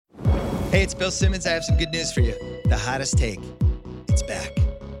Hey, it's Bill Simmons. I have some good news for you. The hottest take. It's back.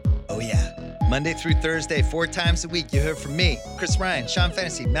 Oh, yeah. Monday through Thursday, 4 times a week, you hear from me, Chris Ryan, Sean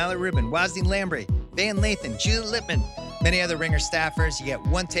Fennessy, Mallory Rubin, Wazny Lambre, Van Lathan, Julie Lippman, many other Ringer staffers. You get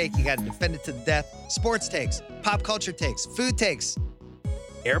one take. You got to defend it to the death. Sports takes, pop culture takes, food takes,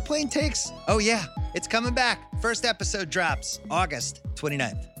 airplane takes. Oh, yeah. It's coming back. First episode drops August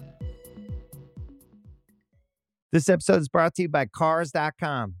 29th. This episode is brought to you by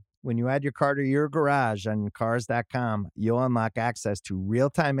Cars.com. When you add your car to your garage on Cars.com, you'll unlock access to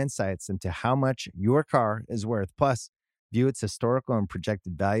real-time insights into how much your car is worth. Plus, view its historical and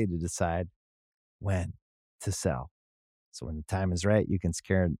projected value to decide when to sell. So when the time is right, you can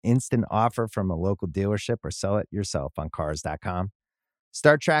secure an instant offer from a local dealership or sell it yourself on Cars.com.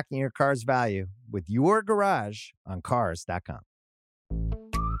 Start tracking your car's value with your garage on Cars.com.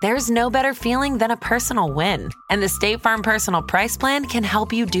 There's no better feeling than a personal win, and the State Farm Personal Price Plan can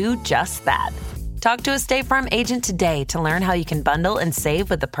help you do just that. Talk to a State Farm agent today to learn how you can bundle and save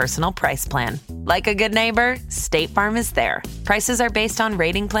with the Personal Price Plan. Like a good neighbor, State Farm is there. Prices are based on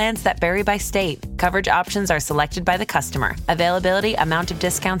rating plans that vary by state. Coverage options are selected by the customer. Availability, amount of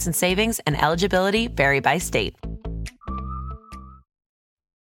discounts and savings, and eligibility vary by state.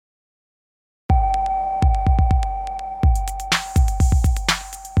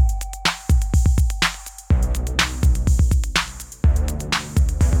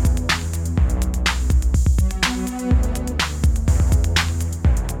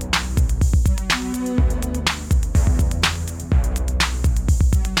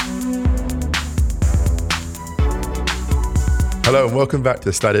 Hello and welcome back to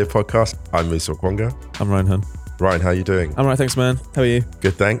the Stadio Podcast. I'm Musa Okwonga. I'm Ryan Hun. Ryan, how are you doing? I'm right, thanks, man. How are you?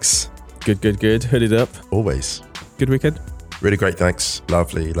 Good, thanks. Good. Hooded up. Always. Good weekend? Really great, thanks.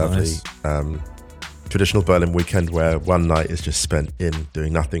 Lovely. Nice. Traditional Berlin weekend where one night is just spent in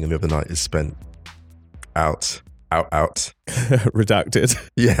doing nothing and the other night is spent out. Redacted.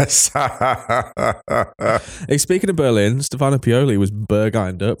 Yes. Hey, speaking of Berlin, Stefano Pioli was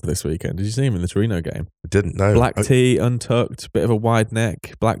Bergined up this weekend. Did you see him in the Torino game? I didn't know. Black tee, untucked, bit of a wide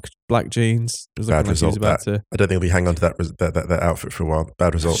neck, black jeans. It was Bad looking like he was result. about to I don't think he'll be hanging on to that outfit for a while.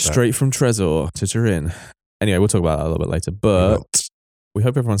 Bad result. straight from Trezor to Turin. Anyway, we'll talk about that a little bit later. But we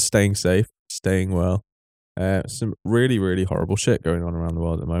hope everyone's staying safe, staying well. Some really, really horrible shit going on around the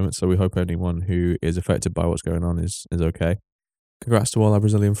world at the moment. So we hope anyone who is affected by what's going on is okay. Congrats to all our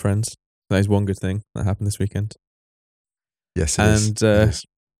Brazilian friends. That is one good thing that happened this weekend. Yes, it is. And It is.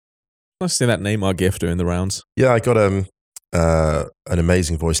 nice to see that Neymar gif doing the rounds. Yeah, I got an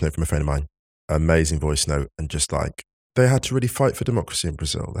amazing voice note from a friend of mine. Amazing voice note, and just like they had to really fight for democracy in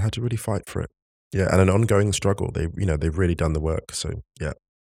Brazil. They had to really fight for it. Yeah, and an ongoing struggle. They've really done the work. So yeah,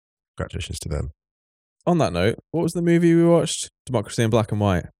 congratulations to them. On that note, what was the movie we watched? Democracy in Black and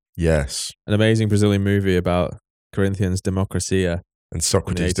White. Yes, An amazing Brazilian movie about Corinthians democracia. and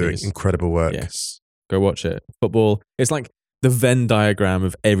Socrates In the doing 80s. incredible work. Yes. Go watch it. Football. It's like the Venn diagram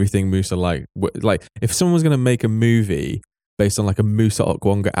of everything Musa like. Like if someone was going to make a movie based on like a Musa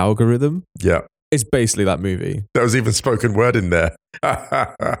Okwonga algorithm, Yeah, it's basically that movie. there was even spoken word in there.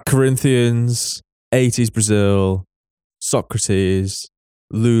 Corinthians, 80s Brazil, Socrates,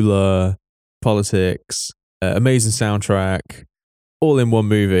 Lula, politics, amazing soundtrack, all in one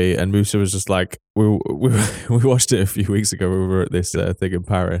movie. And Musa was just like, we watched it a few weeks ago when we were at this thing in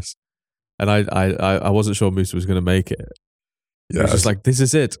Paris. And I wasn't sure Musa was going to make it. Yeah, It was just like, this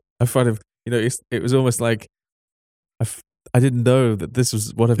is it. I find it was almost like I didn't know that this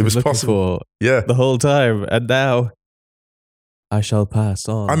was what I've been was looking possible. for yeah. the whole time. And now I shall pass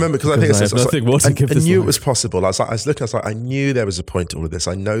on. I remember because I think I have nothing more to give I this knew it life. was possible. I was like, I knew there was a point to all of this.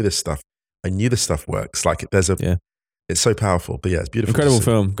 I know this stuff. I knew this stuff works. Like it's so powerful. But yeah, it's beautiful. Incredible to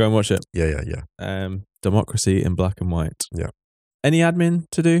see. film. Go and watch it. Yeah. Democracy in Black and White. Yeah. Any admin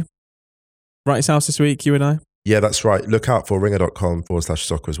to do? Writing's House this week, you and I? Yeah, that's right. Look out for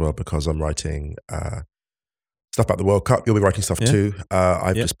ringer.com/soccer as well, because I'm writing stuff about the World Cup. You'll be writing stuff too.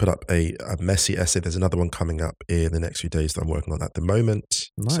 I've just put up a messy essay. There's another one coming up in the next few days that I'm working on at the moment.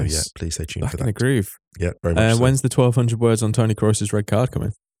 Nice. So yeah, please stay tuned Back for in that. the groove. Yeah, very much. So. When's the 1,200 words on Tony Kroos's red card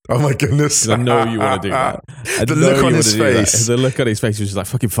coming? Oh my goodness. 'Cause I know you want to do that. The look on his face. The look on his face was just like,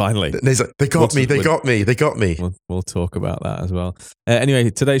 fucking finally. And he's like, they got me. We'll talk about that as well. Anyway,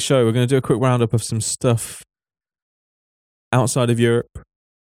 today's show, we're going to do a quick roundup of some stuff outside of Europe,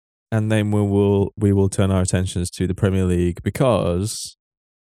 and then we will turn our attentions to the Premier League because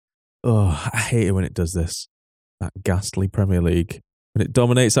I hate it when it does this. That ghastly Premier League, when it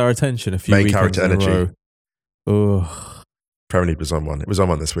dominates our attention a few Main weekends character in a energy. row. Oh, Premier League was on one. It was on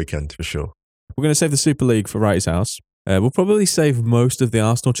one this weekend for sure. we're going to save the Super League for Wrighty's House. We'll probably save most of the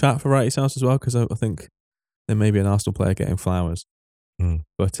Arsenal chat for Wrighty's House as well, because I think there may be an Arsenal player getting flowers.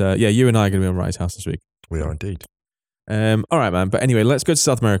 But yeah, you and I are going to be on Wrighty's House this week. We are indeed. All right, man. But anyway, let's go to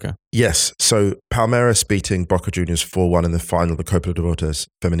South America. Yes. So Palmeiras beating Boca Juniors 4-1 in the final of the Copa Libertadores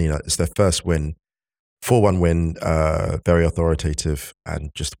Femenina. It's their first win. 4-1 win, very authoritative and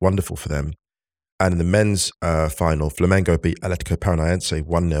just wonderful for them. And in the men's final, Flamengo beat Atlético Paranaense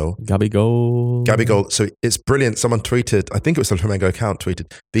 1-0. Gabigol. So it's brilliant. Someone tweeted, I think it was the Flamengo account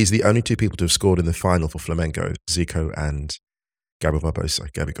tweeted, these are the only two people to have scored in the final for Flamengo, Zico and Gabriel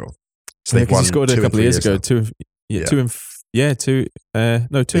Barbosa, Gabigol. So they've won. He scored a couple of years ago. 2 and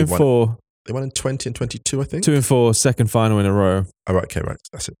 4. They won in 20 and 22, I think. 2 and 4, second final in a row. Oh, right, okay, right.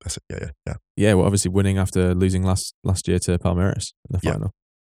 That's it. Yeah. Yeah, well, obviously winning after losing last year to Palmeiras in the final.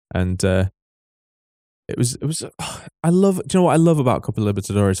 And it was. I love. Do you know what I love about Copa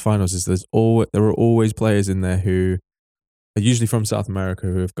Libertadores finals is there are always players in there who are usually from South America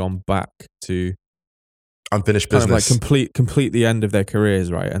who have gone back to unfinished kind business, of like complete the end of their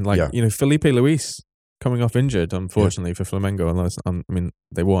careers, right? And Felipe Luis coming off injured, unfortunately for Flamengo. Unless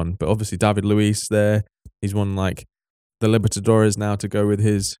they won, but obviously David Luiz there. He's won like the Libertadores now to go with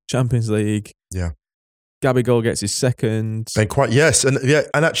his Champions League. Yeah. Gabigol gets his second. And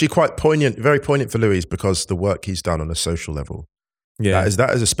and actually quite poignant, very poignant for Luis because the work he's done on a social level. Yeah, that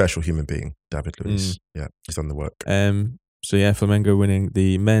is a special human being, David Luiz. Yeah, he's done the work. So yeah, Flamengo winning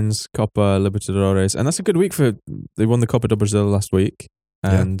the men's Copa Libertadores, and that's a good week they won the Copa do Brasil last week,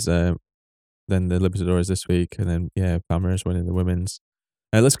 and then the Libertadores this week, and then Palmeiras winning the women's.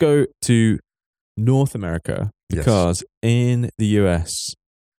 Let's go to North America because in the US.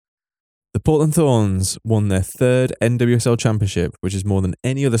 The Portland Thorns won their third NWSL championship, which is more than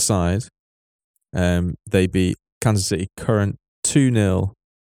any other side. They beat Kansas City Current 2-0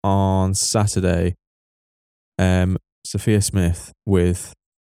 on Saturday. Sophia Smith with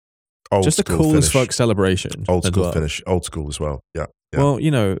just a cool as fuck celebration. Old school finish. Old school as well. Yeah. Well,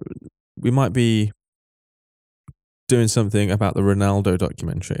 we might be doing something about the Ronaldo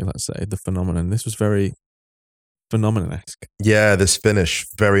documentary, let's say, The Phenomenon. This was very phenomenon-esque. Yeah, this finish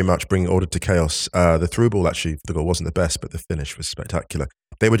very much bringing order to chaos. The through ball, actually, the goal wasn't the best, but the finish was spectacular.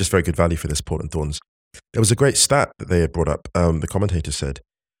 They were just very good value for this Portland Thorns. There was a great stat that they had brought up. The commentator said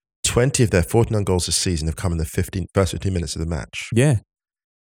 20 of their 49 goals this season have come in the first 15 minutes of the match. Yeah.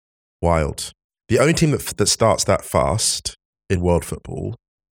 Wild. The only team that starts that fast in world football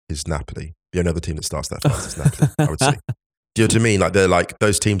is Napoli. The only other team that starts that fast is Napoli, I would say. Do you know what I mean? Like they're like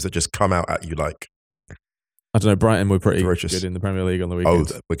those teams that just come out at you like. I don't know. Brighton were pretty ferocious. Good in the Premier League on the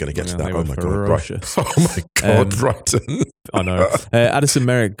weekend. Oh, we're going to get to that. Oh my god, Brighton! Oh my god, Brighton! I know. Addison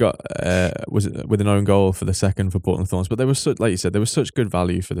Merrick got was with an own goal for the second for Portland Thorns, but they were like you said, there was such good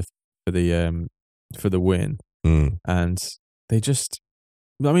value for the win, and they just.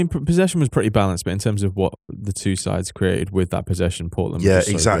 I mean, possession was pretty balanced, but in terms of what the two sides created with that possession, Portland. Yeah, was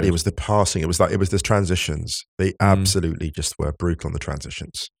so exactly. Good. It was the passing. It was the transitions. They absolutely just were brutal on the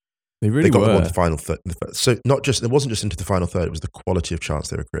transitions. They really got were. them on the final third. So it wasn't just into the final third, it was the quality of chance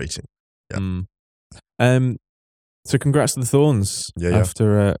they were creating. Yeah. So congrats to the Thorns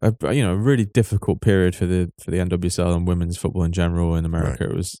after a really difficult period for the NWSL and women's football in general in America.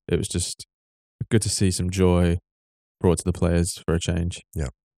 Right. It was just good to see some joy brought to the players for a change. Yeah.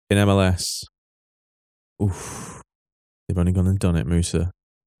 In MLS, they've only gone and done it, Musa.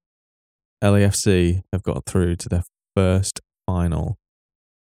 LAFC have got through to their first final.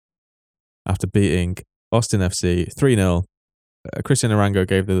 After beating Austin FC 3-0, Christian Arango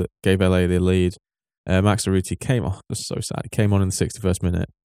gave LA the lead. Max Cerruti came on. That's so sad. He came on in the 61st minute,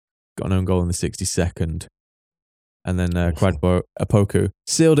 got an own goal in the 62nd, and then Kwadwo Apoku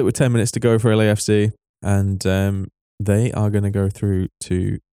sealed it with 10 minutes to go for LAFC, and they are going to go through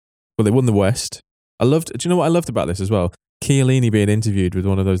to. Well, they won the West. Do you know what I loved about this as well? Chiellini being interviewed with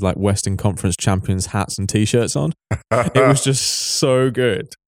one of those like Western Conference champions hats and T-shirts on. It was just so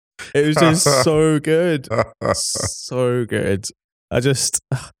good. It was just so good. So good.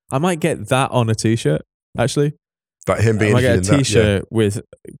 I might get that on a T-shirt, actually. Like him being I might get a T-shirt with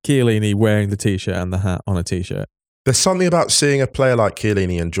Chiellini wearing the T-shirt and the hat on a T-shirt. There's something about seeing a player like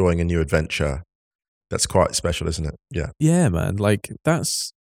Chiellini enjoying a new adventure that's quite special, isn't it? Yeah. Yeah, man. Like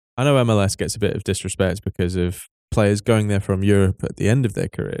I know MLS gets a bit of disrespect because of players going there from Europe at the end of their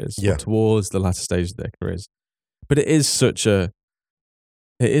careers or towards the latter stages of their careers. But it is such a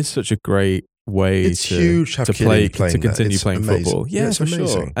great way to continue playing football. Yeah, for amazing.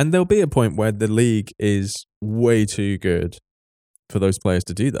 Sure. And there'll be a point where the league is way too good for those players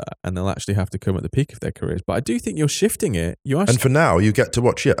to do that, and they'll actually have to come at the peak of their careers. But I do think you're shifting it. And for now, you get to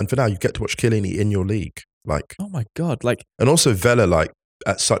watch Chiellini in your league. Like, oh my God. Like, and also Vela, like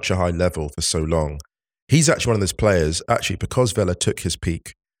at such a high level for so long. He's actually one of those players, actually, because Vela took his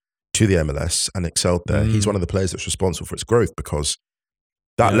peak to the MLS and excelled there. He's one of the players that's responsible for its growth, because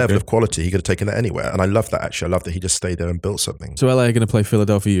that level of quality, he could have taken it anywhere. And I love that, actually. I love that he just stayed there and built something. So LA are going to play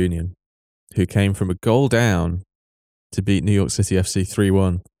Philadelphia Union, who came from a goal down to beat New York City FC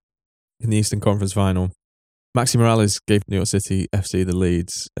 3-1 in the Eastern Conference Final. Maxi Morales gave New York City FC the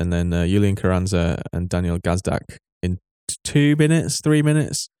leads, and then Julian Carranza and Daniel Gazdak in 3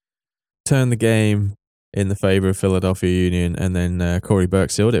 minutes, turned the game in the favour of Philadelphia Union, and then Corey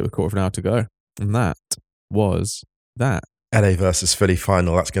Burke sealed it with 1/4 of an hour to go. And that was that. LA versus Philly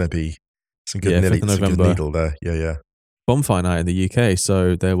final, that's going to be some good needle there. Yeah. Bonfire night in the UK,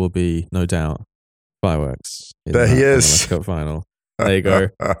 so there will be, no doubt, fireworks. There he is. MLS Cup final. There you go.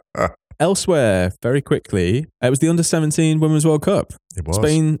 Elsewhere, very quickly, it was the Under-17 Women's World Cup. It was.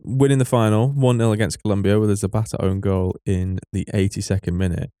 Spain winning the final, 1-0 against Colombia with a Zapata own goal in the 82nd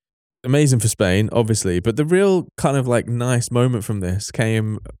minute. Amazing for Spain, obviously, but the real kind of like nice moment from this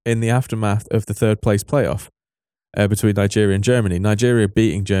came in the aftermath of the third place playoff between Nigeria and Germany. Nigeria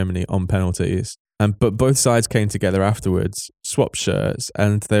beating Germany on penalties, but both sides came together afterwards, swapped shirts,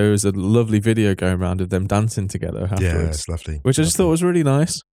 and there was a lovely video going around of them dancing together afterwards. Yeah, it's lovely. Which I just thought was really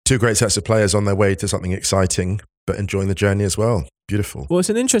nice. Two great sets of players on their way to something exciting, but enjoying the journey as well. Beautiful. Well, it's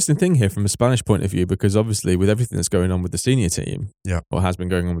an interesting thing here from a Spanish point of view, because obviously with everything that's going on with the senior team, or has been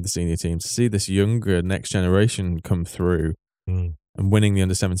going on with the senior team, to see this younger next generation come through and winning the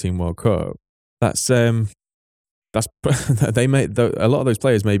Under-17 World Cup, that's they made a lot of those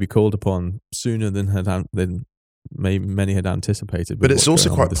players may be called upon sooner than many had anticipated. But it's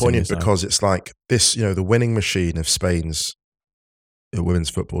also quite poignant because it's like this, the winning machine of Spain's women's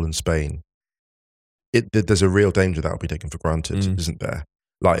football in Spain. There's a real danger that will be taken for granted, isn't there?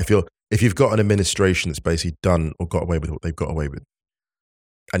 Like if you've got an administration that's basically done or got away with what they've got away with,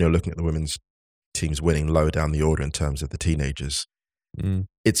 and you're looking at the women's teams winning lower down the order in terms of the teenagers,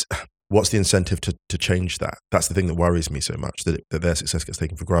 it's what's the incentive to change that? That's the thing that worries me so much, that their success gets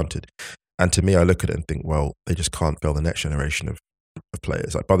taken for granted. And to me, I look at it and think, well, they just can't fail the next generation of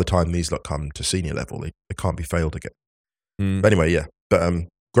players. Like by the time these lot come to senior level, they can't be failed again. But anyway, yeah. But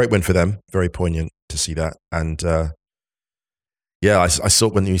great win for them. Very poignant to see that. And I saw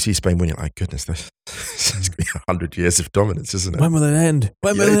when you see Spain win, you're like, goodness, this is going to be 100 years of dominance, isn't it? When will it end?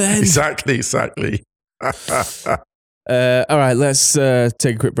 When will it end? Exactly. All right, let's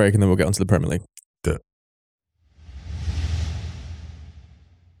take a quick break and then we'll get onto the Premier League. Good.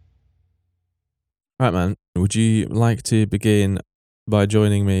 Right, man. Would you like to begin by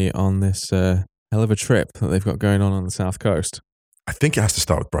joining me on this hell of a trip that they've got going on the South Coast? I think it has to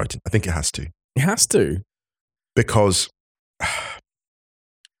start with Brighton. I think it has to. It has to. Because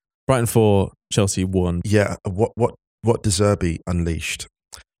Brighton 4, Chelsea 1. Yeah, what De Zerbi unleashed,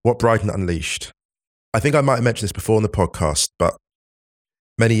 what Brighton unleashed. I think I might have mentioned this before in the podcast, but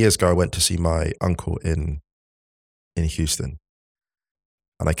many years ago I went to see my uncle in Houston,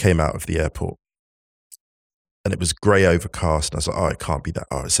 and I came out of the airport and it was grey overcast, and I was like, oh, it can't be that.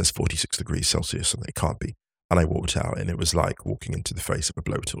 Oh, it says 46 degrees Celsius, and it can't be. And I walked out, and it was like walking into the face of a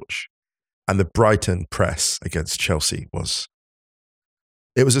blowtorch. And the Brighton press against Chelsea was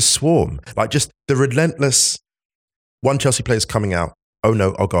a swarm. Like just the relentless, one Chelsea player's coming out, oh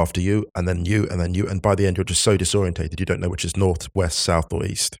no, I'll go after you, and then you, and then you. And by the end, you're just so disorientated, you don't know which is north, west, south, or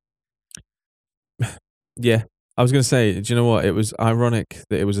east. Yeah. I was going to say, do you know what? It was ironic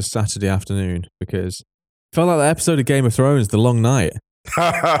that it was a Saturday afternoon, because it felt like that episode of Game of Thrones, The Long Night.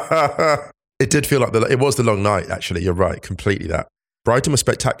 It did feel like it was the long night, actually. You're right, completely that. Brighton was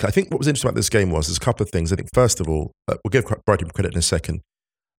spectacular. I think what was interesting about this game was there's a couple of things. I think, first of all, we'll give Brighton credit in a second.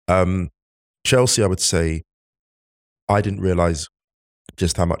 Chelsea, I would say, I didn't realise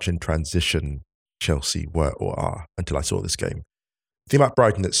just how much in transition Chelsea were or are until I saw this game. The thing about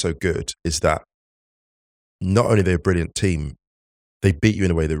Brighton that's so good is that not only are they a brilliant team, they beat you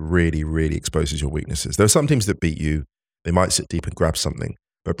in a way that really, really exposes your weaknesses. There are some teams that beat you, they might sit deep and grab something,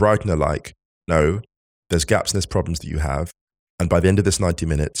 but Brighton are like, no, there's gaps and there's problems that you have. And by the end of this 90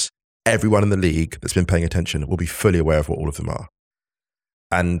 minutes, everyone in the league that's been paying attention will be fully aware of what all of them are.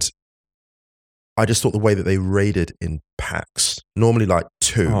 And I just thought the way that they raided in packs, normally like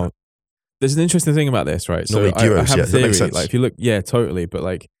two. Oh, there's an interesting thing about this, right? Normally duos, I have a that makes theory. sense. Like if you look, yeah, totally. But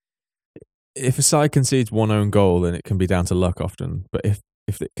like, if a side concedes one own goal, then it can be down to luck often. But if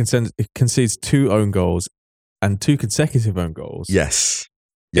it concedes 2 own goals and 2 consecutive own goals, Yes.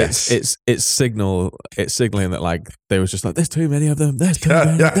 It's signaling that like they was just like, there's too many of them. There's too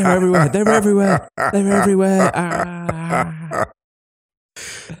many. They're everywhere. They're everywhere. They're everywhere.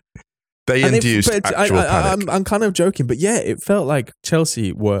 They And induced actual panic. I'm kind of joking, but yeah, it felt like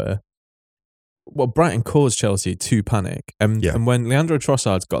Chelsea were. Well, Brighton caused Chelsea to panic. And when Leandro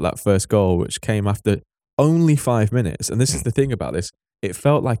Trossard got that first goal, which came after only 5 minutes, and this is the thing about this, it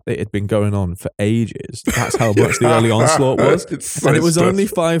felt like it had been going on for ages. That's how much the early onslaught was. And it was only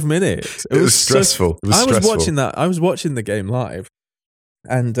 5 minutes. It was stressful. I was watching that. I was watching the game live.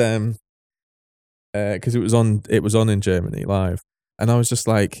 And because it was on in Germany live. And I was just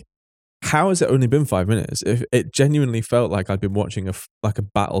like, how has it only been 5 minutes? It genuinely felt like I'd been watching a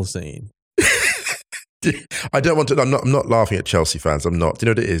battle scene. I don't want to. I'm not laughing at Chelsea fans. I'm not. Do you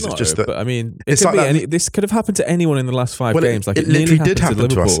know what it is? No, it's just that. But I mean, this could have happened to anyone in the last 5 games. Like it literally did happen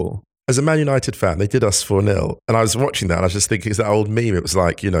to us. As a Man United fan, they did us 4-0, and I was watching that, and I was just thinking, it's that old meme. It was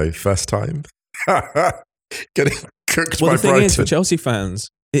like, first time getting cooked by Brighton. Well, the thing is, for Chelsea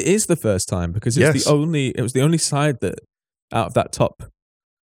fans, it is the first time because it was the only side that out of that top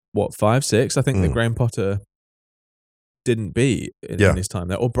 5, 6, I think that Graham Potter didn't beat in his time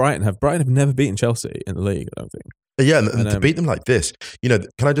there, or Brighton have never beaten Chelsea in the league, I don't think. Yeah, and to beat them like this, can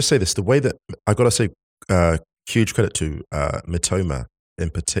I just say this? The way that I got to say, huge credit to Mitoma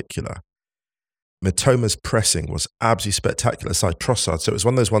in particular. Mitoma's pressing was absolutely spectacular aside Trossard. So it was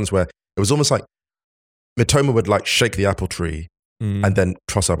one of those ones where it was almost like Mitoma would like shake the apple tree, and then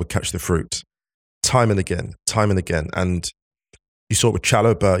Trossard would catch the fruit, time and again. And you saw it with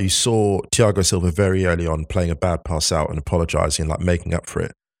Chalobah, you saw Thiago Silva very early on playing a bad pass out and apologising and like making up for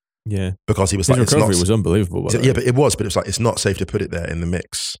it. Yeah. Because he was His recovery was unbelievable. But it was like, it's not safe to put it there in the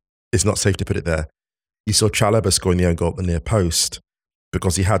mix. It's not safe to put it there. You saw Chalobah scoring the own goal at the near post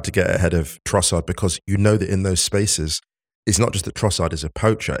because he had to get ahead of Trossard, because that in those spaces, it's not just that Trossard is a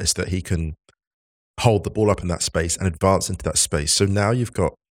poacher, it's that he can hold the ball up in that space and advance into that space. So now you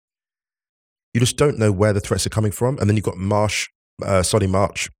just don't know where the threats are coming from. And then you've got March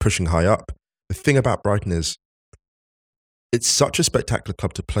pushing high up. The thing about Brighton is it's such a spectacular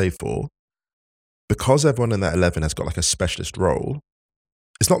club to play for because everyone in that 11 has got like a specialist role.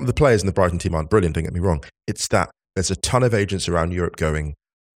 It's not that the players in the Brighton team aren't brilliant, don't get me wrong. It's that there's a ton of agents around Europe going,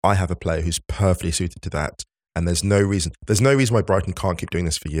 I have a player who's perfectly suited to that. And there's no reason why Brighton can't keep doing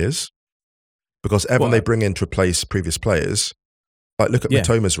this for years, because everyone they bring in to replace previous players, like look at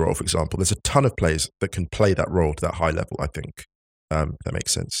Mitoma's role, for example. There's a ton of players that can play that role to that high level, I think. That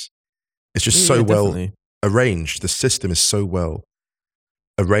makes sense. It's just so well arranged. The system is so well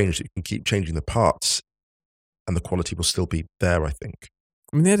arranged that you can keep changing the parts and the quality will still be there, I think.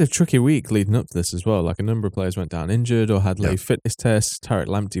 I mean, they had a tricky week leading up to this as well. Like a number of players went down injured or had late fitness tests. Tariq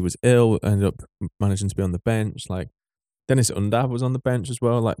Lamptey was ill, ended up managing to be on the bench. Like Dennis Undav was on the bench as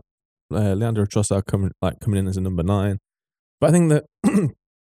well. Like Leandro Trossard coming in as a number 9. But I think that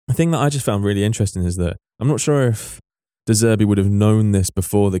the thing that I just found really interesting is that I'm not sure if De Zerbi would have known this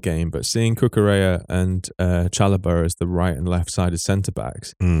before the game, but seeing Cucurella and Chalobah as the right and left sided centre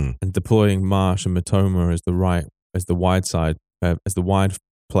backs, and deploying Marsh and Mitoma as the wide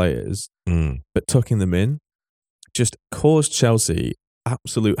players, but tucking them in, just caused Chelsea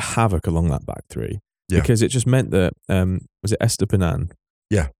absolute havoc along that back three. Because it just meant that was it Estupiñán?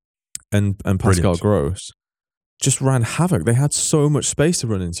 And Pascal Gross just ran havoc. They had so much space to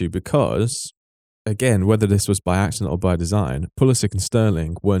run into because, again, whether this was by accident or by design, Pulisic and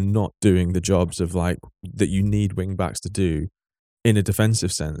Sterling were not doing the jobs of like that you need wing backs to do in a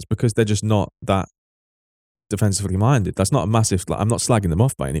defensive sense, because they're just not that defensively minded. That's not a massive, I'm not slagging them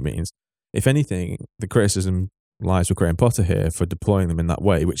off by any means. If anything, the criticism lies with Graham Potter here for deploying them in that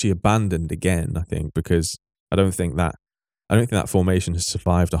way, which he abandoned again, I think, because I don't think that formation has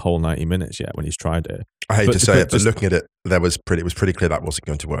survived a whole 90 minutes yet when he's tried it. I hate to say it, but looking at it, it was pretty clear that wasn't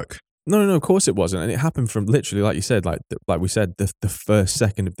going to work. No, of course it wasn't. And it happened from literally, like you said, like we said, the first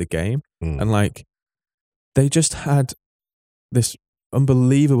second of the game. And like, they just had this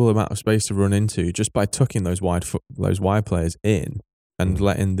unbelievable amount of space to run into just by tucking those wide players in and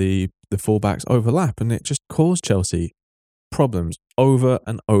letting the fullbacks overlap. And it just caused Chelsea problems over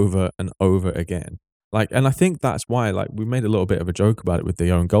and over and over again. Like, and I think that's why, like, we made a little bit of a joke about it with the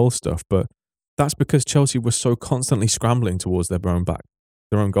own goal stuff, but that's because Chelsea was so constantly scrambling towards their own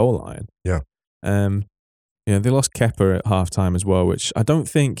goal line. Yeah. They lost Kepa at halftime as well, which I don't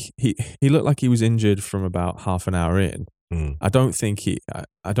think he looked like he was injured from about half an hour in. I don't think it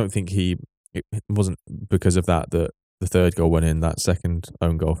wasn't because of that the third goal went in, that second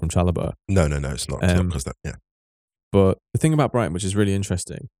own goal from Chalobah. No, it's not. It's not because that. Yeah. But the thing about Brighton, which is really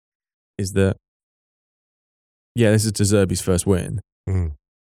interesting, is that this is De Zerbi's first win.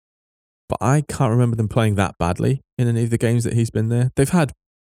 But I can't remember them playing that badly in any of the games that he's been there. They've had,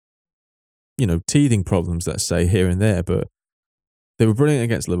 teething problems, let's say, here and there, but they were brilliant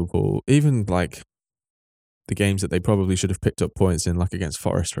against Liverpool. Even like the games that they probably should have picked up points in, like against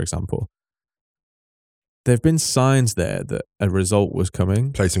Forest, for example. There have been signs there that a result was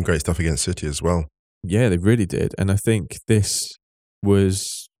coming. Played some great stuff against City as well. Yeah, they really did. And I think this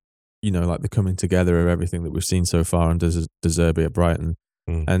was, like the coming together of everything that we've seen so far under De Zerbi at Brighton.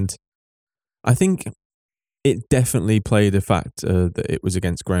 And I think it definitely played a factor that it was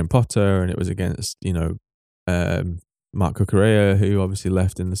against Graham Potter and it was against, Marc Cucurella, who obviously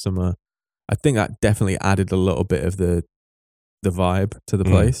left in the summer. I think that definitely added a little bit of the vibe to the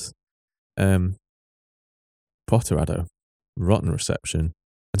place. Potter had a rotten reception.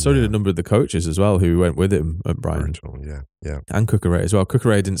 And so did a number of the coaches as well who went with him at Brighton. Yeah. And Cucurella as well.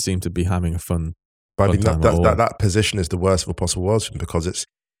 Cucurella didn't seem to be having a fun But I think time at all. that position is the worst of all possible worlds for him because it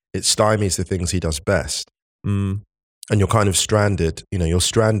stymies the things he does best. And you're kind of stranded. You're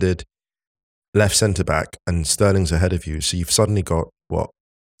stranded left centre back and Sterling's ahead of you. So you've suddenly got,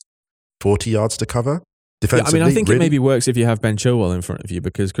 40 yards to cover? Defensively, I think it maybe works if you have Ben Chilwell in front of you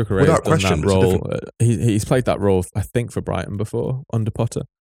because Cucurella has done that role. He's played that role, I think, for Brighton before under Potter.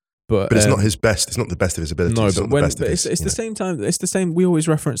 But it's not his best. It's not the best of his abilities. No, it's the same time. It's the same. We always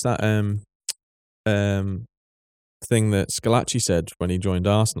reference that thing that Scalacci said when he joined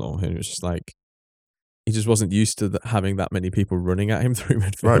Arsenal. It was just like he just wasn't used to having that many people running at him through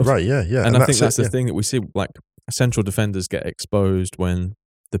midfield. Right, yeah. And I think that's the thing that we see. Like central defenders get exposed when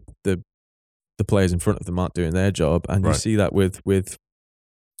the players in front of them aren't doing their job, and you see that with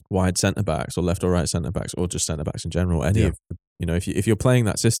wide centre backs or left or right centre backs or just centre backs in general. If you're playing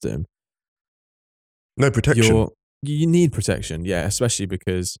that system, no protection. You need protection, yeah, especially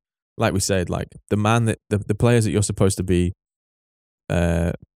because, like we said, like the players that you're supposed to be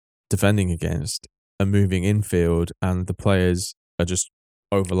defending against are moving infield, and the players are just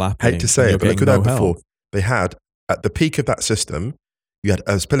overlapping. Hate to say it, but look at that before. They had at the peak of that system, you had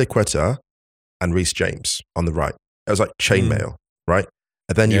Azpilicueta and Reece James on the right. It was like chainmail, right?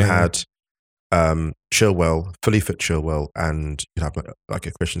 And then you had Chilwell, fully fit Chilwell, and you'd have like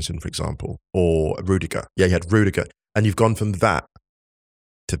a Christensen, for example, or Rudiger. Yeah, you had Rudiger. And you've gone from that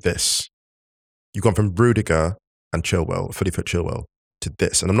to this. You've gone from Rudiger and Chilwell, fully fit Chilwell, to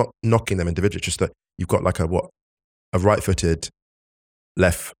this. And I'm not knocking them individually, just that you've got like a right-footed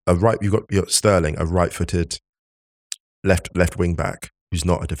you've got Sterling, a right-footed left wing back who's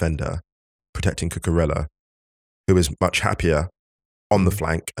not a defender, protecting Cucurella, who is much happier on the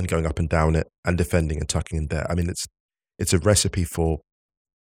flank and going up and down it and defending and tucking in there. I mean, it's a recipe for,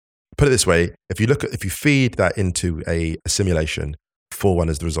 put it this way, if you feed that into a simulation, 4-1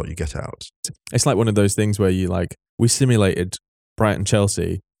 is the result you get out. It's like one of those things where we simulated Brighton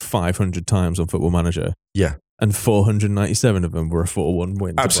Chelsea 500 times on Football Manager. Yeah. And 497 of them were a 4-1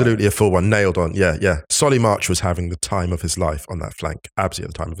 win. Absolutely a 4-1, nailed on. Yeah. Solly March was having the time of his life on that flank.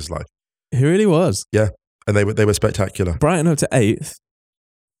 Absolutely the time of his life. He really was. Yeah. And they were spectacular. Brighton up to 8th,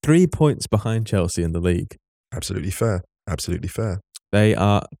 3 points behind Chelsea in the league. Absolutely fair. They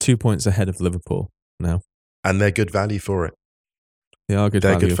are 2 points ahead of Liverpool now. And they're good value for it. They are good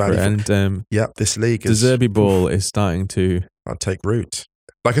value for it. And this league is... De Zerbi ball is starting to... I'll take root.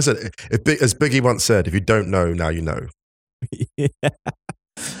 Like I said, as Biggie once said, if you don't know, now you know. Yeah.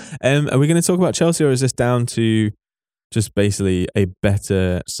 Are we going to talk about Chelsea, or is this down to just basically a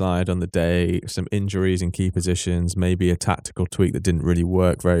better side on the day, some injuries in key positions, maybe a tactical tweak that didn't really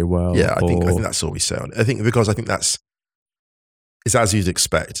work very well? Yeah, I think that's all we say on it. I think it's as you'd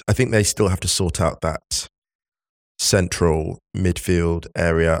expect. I think they still have to sort out that central midfield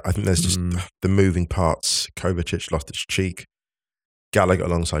area. I think there's just the moving parts. Kovacic lost his cheek. Gallagher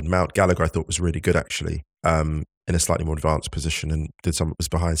alongside Mount. Gallagher I thought was really good actually, in a slightly more advanced position and was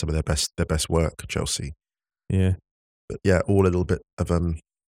behind some of their best work at Chelsea. Yeah. But yeah, all a little bit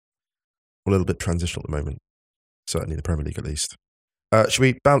transitional at the moment. Certainly in the Premier League at least. Should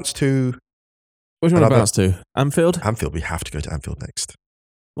we bounce to... What do you want to bounce to? Anfield? Anfield, we have to go to Anfield next.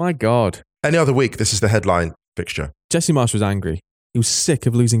 My God. Any other week, this is the headline fixture. Jesse Marsch was angry. He was sick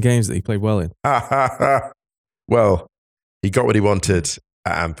of losing games that he played well in. Well, he got what he wanted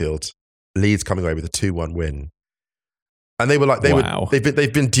at Anfield. Leeds coming away with a 2-1 win. And they were like,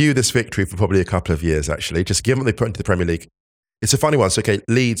 they've been due this victory for probably a couple of years, actually, just given what they put into the Premier League. It's a funny one. So, okay,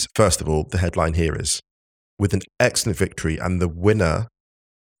 Leeds, first of all, the headline here is, with an excellent victory, and the winner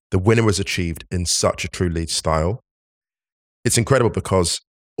was achieved in such a true Leeds style. It's incredible because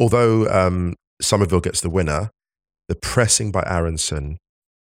although Somerville gets the winner, the pressing by Aronson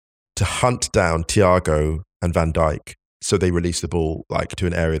to hunt down Thiago and Van Dijk so they release the ball like to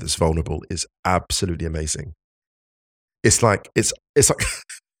an area that's vulnerable is absolutely amazing. It's like it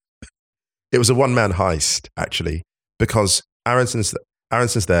was a one-man heist actually, because Aronson's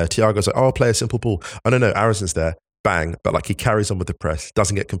there. Thiago's like, oh, I'll play a simple ball. Oh, no, Aronson's there. Bang. But like he carries on with the press,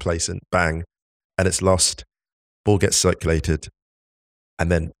 doesn't get complacent. Bang. And it's lost. Ball gets circulated.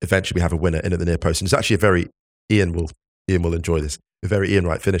 And then eventually we have a winner in at the near post. And it's actually a very, Ian will enjoy this, a very Ian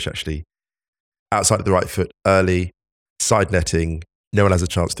Wright finish actually. Outside of the right foot, early, side netting, no one has a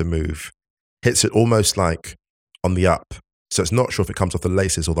chance to move. Hits it almost like on the up. So it's not sure if it comes off the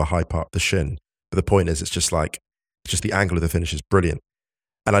laces or the high part, the shin. But the point is, it's just the angle of the finish is brilliant.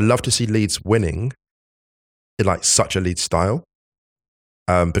 And I love to see Leeds winning in like such a Leeds style,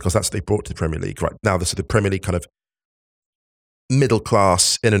 because that's what they brought to the Premier League. Right now, this is the Premier League kind of middle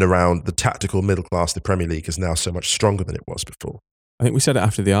class in and around the tactical middle class. The Premier League is now so much stronger than it was before. I think we said it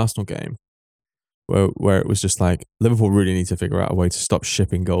after the Arsenal game, where it was just like Liverpool really need to figure out a way to stop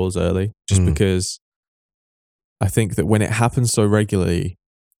shipping goals early, just because I think that when it happens so regularly,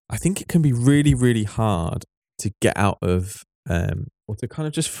 I think it can be really, really hard to get out of, or to kind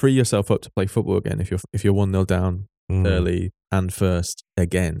of just free yourself up to play football again if you're 1-0 down early and first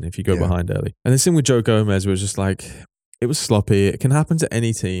again, if you go behind early. And the same with Joe Gomez, was just like, it was sloppy. It can happen to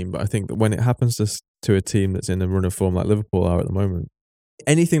any team, but I think that when it happens to a team that's in a run of form like Liverpool are at the moment,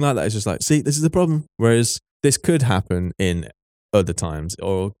 anything like that is just like, see, this is the problem. Whereas this could happen in other times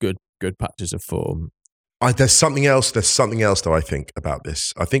or good patches of form. There's something else though, I think, about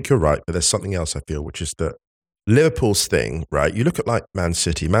this. I think you're right, but there's something else I feel, which is that Liverpool's thing, right? You look at like Man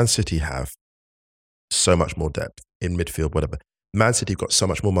City. Man City have so much more depth in midfield, whatever. Man City have got so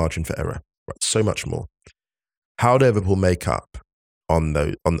much more margin for error, right? So much more. How do Liverpool make up on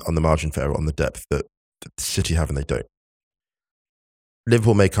the margin for error, on the depth that City have and they don't?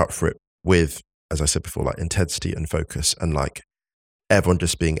 Liverpool make up for it with, as I said before, like intensity and focus and like everyone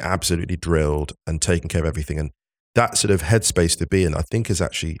just being absolutely drilled and taking care of everything. And that sort of headspace to be in, I think it's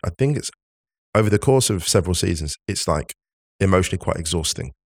over the course of several seasons, it's like emotionally quite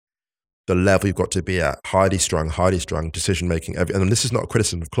exhausting. The level you've got to be at, highly strung, decision making. And this is not a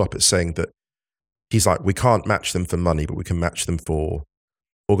criticism of Klopp. It's saying that he's like, we can't match them for money, but we can match them for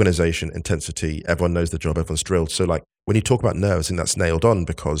organization, intensity. Everyone knows the job, everyone's drilled. So like when you talk about nerves, I think that's nailed on,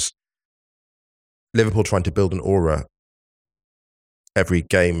 because Liverpool trying to build an aura every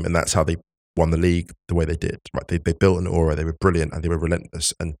game, and that's how they won the league the way they did. Right? They built an aura, they were brilliant and they were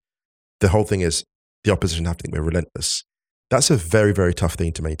relentless. And the whole thing is the opposition have to think we're relentless. That's a very, very tough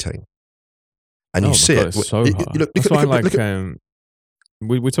thing to maintain. And you see it. It's so hard.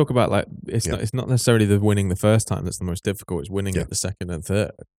 We talk about like it's not necessarily the winning the first time that's the most difficult. It's winning at the second and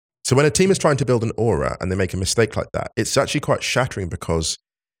third. So when a team is trying to build an aura and they make a mistake like that, it's actually quite shattering, because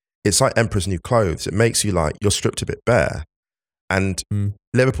it's like Emperor's New Clothes. It makes you like you're stripped a bit bare. And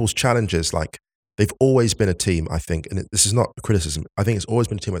Liverpool's challenges, like they've always been a team, I think, and this is not a criticism. I think it's always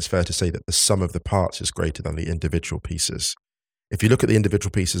been a team where it's fair to say that the sum of the parts is greater than the individual pieces. If you look at the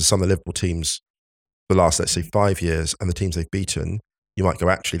individual pieces of some of the Liverpool teams the last, let's say, 5 years, and the teams they've beaten, you might go,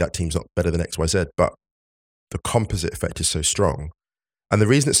 actually, that team's not better than XYZ, but the composite effect is so strong. And the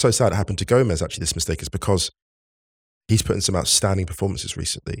reason it's so sad it happened to Gomez, actually, this mistake, is because he's put in some outstanding performances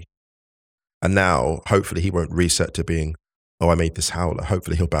recently. And now, hopefully, he won't reset to being, oh, I made this howler.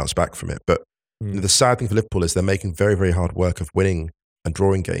 Hopefully, he'll bounce back from it. But the sad thing for Liverpool is they're making very, very hard work of winning and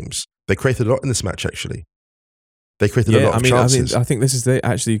drawing games. They created a lot in this match, actually. They created a lot of chances. I think this is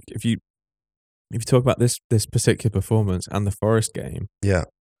actually, if you talk about this particular performance and the Forest game,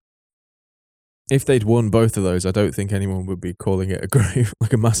 if they'd won both of those, I don't think anyone would be calling it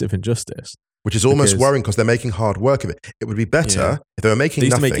a massive injustice. Which is almost worrying, because they're making hard work of it. It would be better if they were making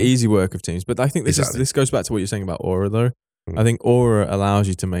nothing. They used to make easy work of teams. But I think this goes back to what you're saying about aura, though. I think aura allows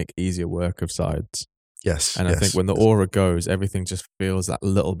you to make easier work of sides. Yes. And I think when the aura goes, everything just feels that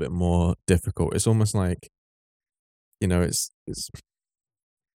little bit more difficult. It's almost like, it's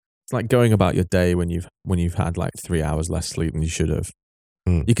like going about your day when you've had like 3 hours less sleep than you should have.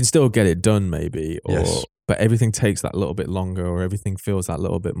 You can still get it done maybe, but everything takes that little bit longer, or everything feels that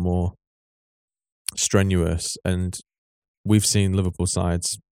little bit more strenuous. And we've seen Liverpool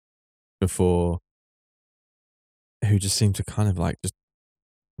sides before who just seem to kind of like just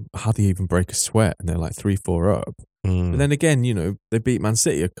hardly even break a sweat, and they're like 3-4 up. But then again, they beat Man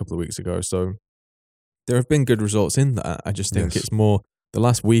City a couple of weeks ago, so there have been good results in that. I just think it's more, the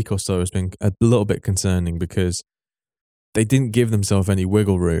last week or so has been a little bit concerning, because they didn't give themselves any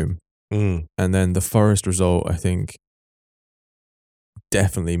wiggle room. And then the Forest result, I think,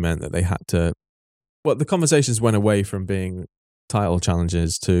 definitely meant that they had to, the conversations went away from being title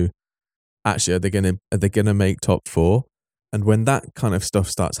challenges to, actually, are they gonna make top 4? And when that kind of stuff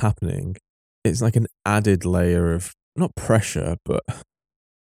starts happening, it's like an added layer of, not pressure, but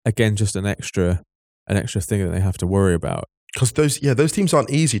again, just an extra thing that they have to worry about. Because those teams aren't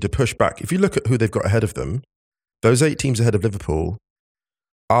easy to push back. If you look at who they've got ahead of them, those 8 teams ahead of Liverpool,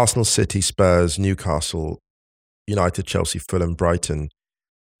 Arsenal, City, Spurs, Newcastle, United, Chelsea, Fulham, Brighton.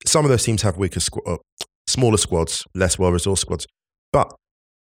 Some of those teams have smaller squads, less well-resourced squads. But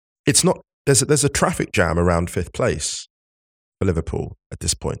it's not. There's a traffic jam around 5th place for Liverpool at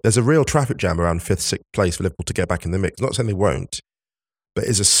this point. There's a real traffic jam around 5th, 6th place for Liverpool to get back in the mix. Not saying they won't, but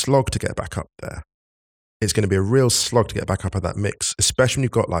it's a slog to get back up there. It's going to be a real slog to get back up at that mix, especially when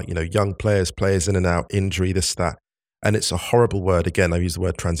you've got young players in and out, injury, this, that. And it's a horrible word. Again, I've used the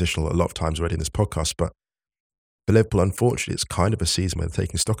word transitional a lot of times already in this podcast, but for Liverpool, unfortunately, it's kind of a season where they're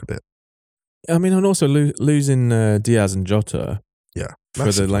taking stock a bit. I mean, and also losing Diaz and Jota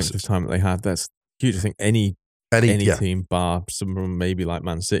for the length of time that they had, that's huge. I think any team, bar someone maybe like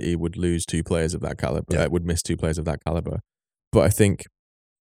Man City, would lose 2 players of that caliber, would miss 2 players of that caliber. But I think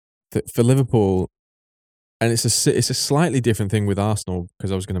that for Liverpool, and it's a slightly different thing with Arsenal,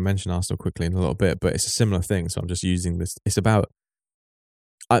 because I was going to mention Arsenal quickly in a little bit, but it's a similar thing. So I'm just using this. It's about,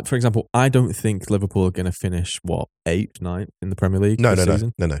 for example, I don't think Liverpool are going to finish 8th, 9th in the Premier League. No.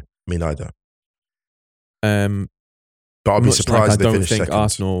 Me neither. But I'll be surprised if they finish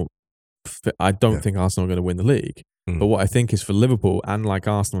second. I don't think Arsenal are going to win the league. But what I think is for Liverpool and like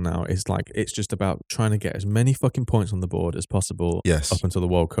Arsenal now is it's just about trying to get as many fucking points on the board as possible up until the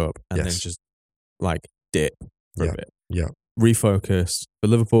World Cup, and then just dip for a bit. Yeah. Refocus. For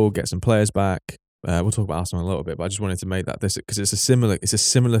Liverpool, get some players back. We'll talk about Arsenal in a little bit, but I just wanted to make that this because it's a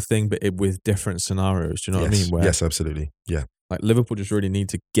similar thing, but with different scenarios. Do you know what I mean? Yes, absolutely. Yeah. Like Liverpool just really need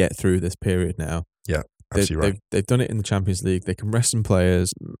to get through this period now. Yeah, absolutely right. They've done it in the Champions League. They can rest some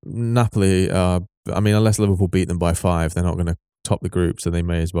players. Napoli, unless Liverpool beat them by 5, they're not going to top the group, so they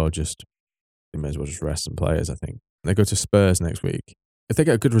may as well just rest some players, I think. They go to Spurs next week. If they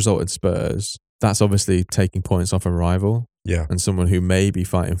get a good result in Spurs, that's obviously taking points off a rival. Yeah. And someone who may be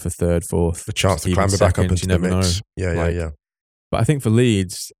fighting for 3rd, 4th. The chance to climb back up into the mix. Yeah. But I think for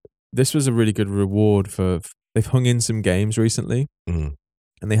Leeds, this was a really good reward for... They've hung in some games recently, and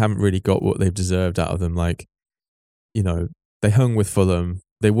they haven't really got what they've deserved out of them. They hung with Fulham.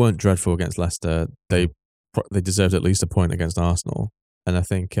 They weren't dreadful against Leicester. They deserved at least a point against Arsenal. And I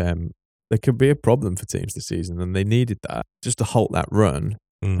think there could be a problem for teams this season, and they needed that just to halt that run.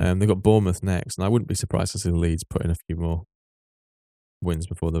 They've got Bournemouth next, and I wouldn't be surprised to see the Leeds put in a few more wins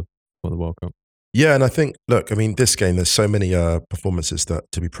before the World Cup. Yeah, and I think, this game, there's so many performances that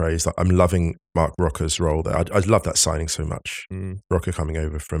to be praised. I'm loving Mark Rocker's role there. I love that signing so much. Rocker coming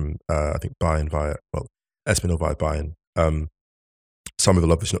over from, I think, Bayern Espinal via Bayern. Some of the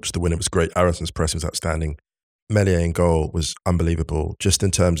love is not just the winner was great. Arisson's press was outstanding. Meslier in goal was unbelievable, just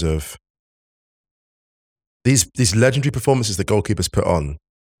in terms of these legendary performances the goalkeepers put on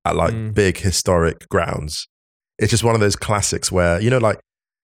at big historic grounds. It's just one of those classics where,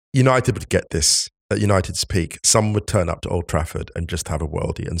 United would get this at United's peak. Someone would turn up to Old Trafford and just have a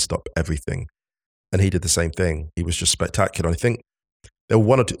worldie and stop everything. And he did the same thing. He was just spectacular. And I think there were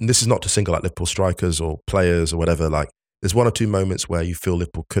 1 or 2, and this is not to single out Liverpool strikers or players or whatever, there's 1 or 2 moments where you feel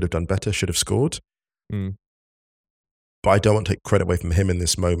Liverpool could have done better, should have scored. But I don't want to take credit away from him in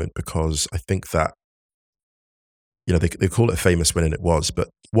this moment, because I think that, they call it a famous win, and it was, but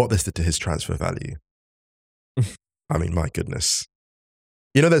what this did to his transfer value. I mean, my goodness.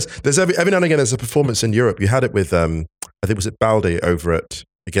 There's every now and again there's a performance in Europe. You had it with I think was it Balde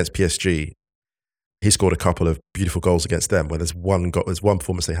against PSG. He scored a couple of beautiful goals against them. Where there's one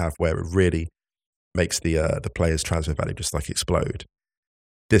performance they have where it really makes the player's transfer value just explode.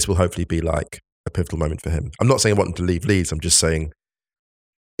 This will hopefully be a pivotal moment for him. I'm not saying I want him to leave Leeds. I'm just saying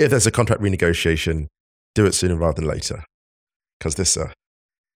if there's a contract renegotiation, do it sooner rather than later, because this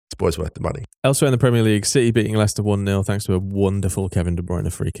boy's worth the money. Elsewhere in the Premier League, City beating Leicester 1-0 thanks to a wonderful Kevin De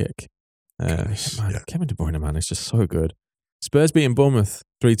Bruyne free kick. Kevin De Bruyne, man, is just so good. Spurs beating Bournemouth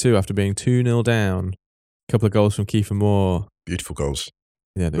 3-2 after being 2-0 down. A couple of goals from Kiefer Moore. Beautiful goals.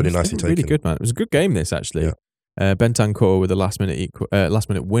 Yeah, really nicely taken. Really good, man. It was a good game, this, actually. Yeah. Bentancur with a last minute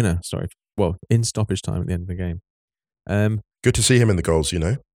winner. In stoppage time at the end of the game. Good to see him in the goals,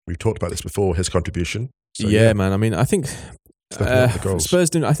 We've talked about this before, his contribution. So, man. I mean, I think Spurs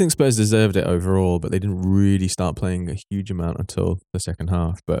didn't. I think Spurs deserved it overall, but they didn't really start playing a huge amount until the second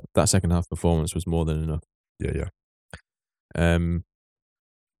half. But that second half performance was more than enough. Yeah.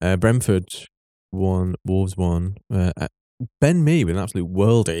 Brentford won. Wolves won. Ben Mee with an absolute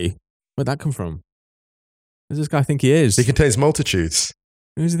worldie. Where'd that come from? Who does this guy think he is? He contains multitudes.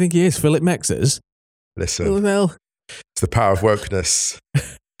 Who does he think he is? Philip Mexes? Listen, it's the power of wokeness.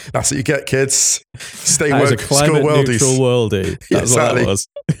 That's what you get, kids. Stay woke. That was a climate neutral worldie. That's exactly. what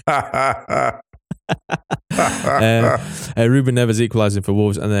that Ruben Neves equalising for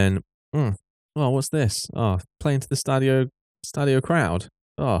Wolves, and then, what's this? Oh, playing to the Stadio crowd.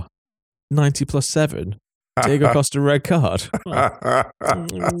 Oh, 90+7. Diego Costa red card. Oh.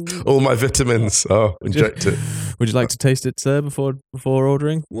 All my vitamins. Oh, inject it. Would you like to taste it, sir, before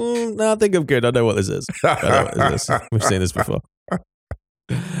ordering? Well, no, I think I'm good. I know what this is. We've seen this before.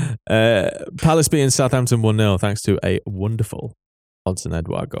 Palace beating Southampton 1-0 thanks to a wonderful Odsonne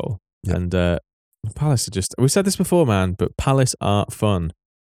Edouard goal. Yep. And Palace are just, we've said this before, man, but Palace are fun.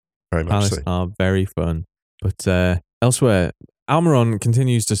 Very much Palace so. are very fun. But elsewhere, Almiron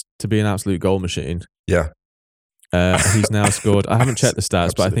continues to be an absolute goal machine. Yeah. He's now scored, I haven't checked the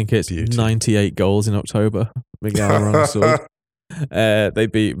stats, but I think it's beauty. 98 goals in October. Miguel Almiron scored. They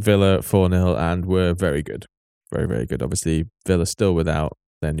beat Villa 4-0 and were very good. Very, very good. Obviously, Villa still without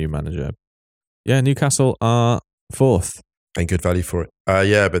their new manager. Yeah, Newcastle are 4th. And good value for it.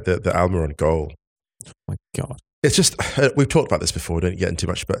 Yeah, but the Almiron goal. Oh my God. It's just, we've talked about this before, don't get into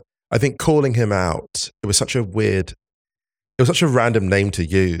too much, but I think calling him out, it was such a random name to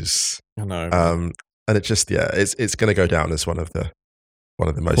use. I know. And it just, it's going to go down as one of the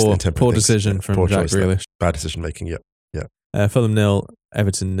most intemperate poor things. decision from Jack Grealish. Bad decision making, yeah. Fulham 0,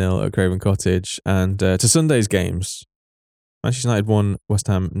 Everton 0 at Craven Cottage. And to Sunday's games, Manchester United 1, West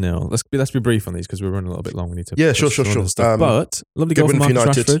Ham 0. Let's be brief on these because we're running a little bit long. We need to. Yeah, sure. But lovely goal from Marcus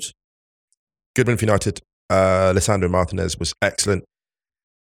Rashford. Good win for United. Lisandro Martinez was excellent.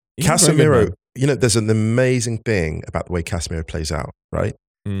 Casemiro, there's an amazing thing about the way Casemiro plays out, right?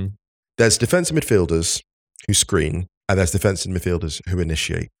 Mm. There's defensive midfielders who screen, and there's defensive midfielders who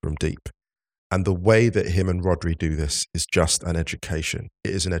initiate from deep. And the way that him and Rodri do this is just an education.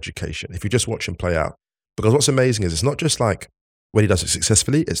 It is an education. If you just watch him play out. Because what's amazing is it's not just like when he does it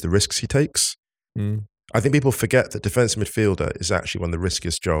successfully, it's the risks he takes. Mm. I think people forget that defensive midfielder is actually one of the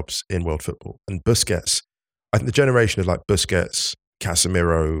riskiest jobs in world football. And Busquets, I think the generation of like Busquets,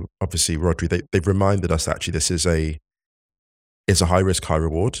 Casemiro, obviously Rodri, they've reminded us actually this is a high risk, high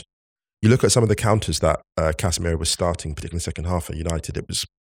reward. You look at some of the counters that Casemiro was starting, particularly in the second half at United, it was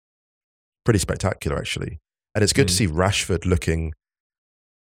pretty spectacular actually. And it's good to see Rashford looking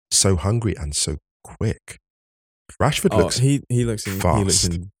so hungry and so quick. Rashford looks he looks fast. He looks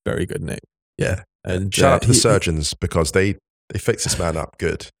in very good nick. Yeah. And shout out to the surgeons because they fix this man up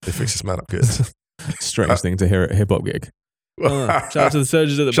good. They fix this man up good. Strange thing to hear at a hip hop gig. Shout out to the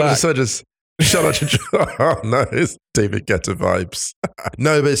surgeons at the back. Shout out to the surgeons. Shout out to oh no, it's David Guetta vibes.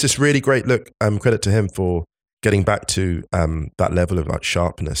 No, but it's just really great. Look, credit to him for getting back to that level of like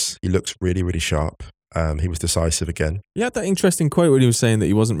sharpness. He looks really, really sharp. He was decisive again. He had that interesting quote when he was saying that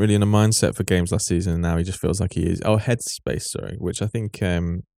he wasn't really in a mindset for games last season, and now he just feels like he is. Oh, headspace, sorry, which I think,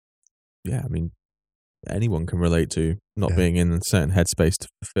 anyone can relate to not being in a certain headspace to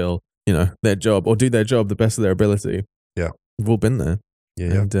fulfill, their job or do their job the best of their ability. Yeah, we've all been there.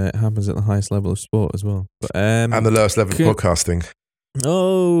 Yeah, and it happens at the highest level of sport as well. But, and the lowest level of podcasting.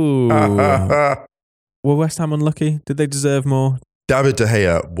 Oh, were West Ham unlucky? Did they deserve more? David De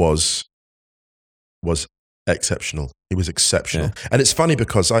Gea was exceptional. He was exceptional, and it's funny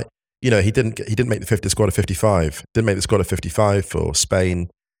because he didn't make the 50 squad of 55. Didn't make the squad of 55 for Spain,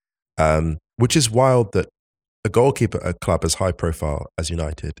 which is wild that a goalkeeper at a club as high profile as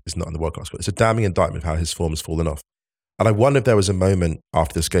United is not in the World Cup squad. It's a damning indictment of how his form has fallen off. And I wonder if there was a moment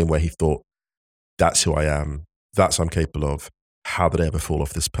after this game where he thought, "That's who I am. That's what I'm capable of. How did I ever fall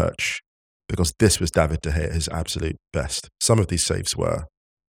off this perch?" Because this was David De Gea at his absolute best. Some of these saves were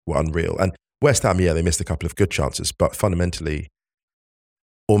unreal. And West Ham, they missed a couple of good chances, but fundamentally,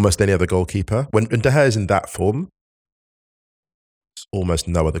 almost any other goalkeeper, when De Gea is in that form, almost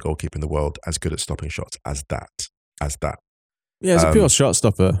no other goalkeeper in the world as good at stopping shots as that. Yeah, it's a pure shot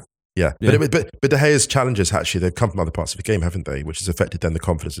stopper. Yeah. But De Gea's challenges, actually, they've come from other parts of the game, haven't they? Which has affected then the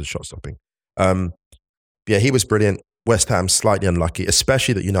confidence in shot stopping. He was brilliant. West Ham slightly unlucky,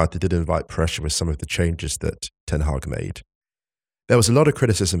 especially that United did invite pressure with some of the changes that Ten Hag made. There was a lot of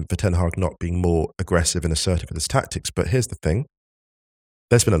criticism for Ten Hag not being more aggressive and assertive with his tactics, but here's the thing.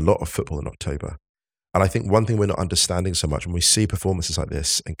 There's been a lot of football in October. And I think one thing we're not understanding so much when we see performances like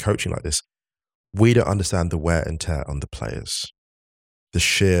this and coaching like this, we don't understand the wear and tear on the players, the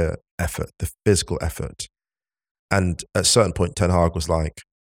sheer effort, the physical effort. And at a certain point, Ten Hag was like,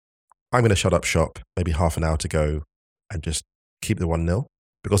 I'm going to shut up shop, maybe half an hour to go and just keep the 1-0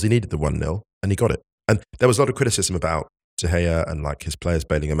 because he needed the 1-0 and he got it. And there was a lot of criticism about De Gea and like his players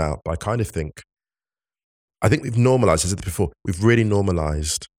bailing him out. But I think we've normalized, as I said before, we've really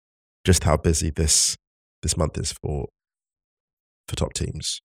normalized just how busy this month is for top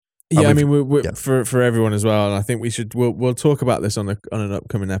teams. Yeah, I mean, we're for everyone as well. And I think we'll talk about this on an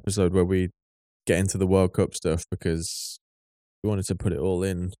upcoming episode where we get into the World Cup stuff because we wanted to put it all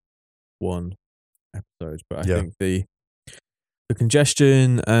in one episode. But I think the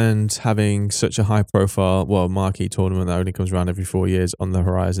congestion and having such a high profile, marquee tournament that only comes around every 4 years on the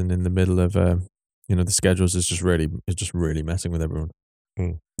horizon in the middle of, the schedules is just really messing with everyone.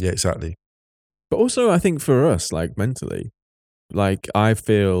 Yeah, exactly. But also I think for us, like mentally, like I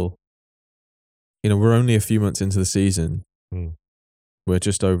feel, we're only a few months into the season. We're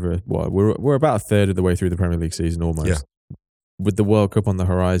just over, we're about a third of the way through the Premier League season almost. Yeah. With the World Cup on the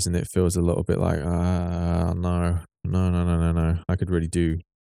horizon, it feels a little bit like, no. I could really do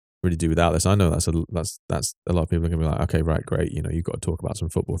without this. I know that's a lot of people are going to be like, okay, right, great. You've got to talk about some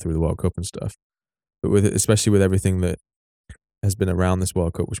football through the World Cup and stuff. But especially with everything that has been around this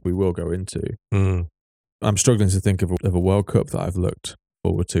World Cup, which we will go into, I'm struggling to think of a World Cup that I've looked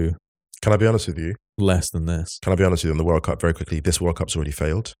forward to. Can I be honest with you? Less than this. Can I be honest with you on the World Cup very quickly? This World Cup's already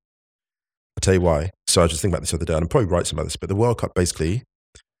failed. I'll tell you why. So I was just thinking about this the other day, and I'm probably right about this, but the World Cup basically,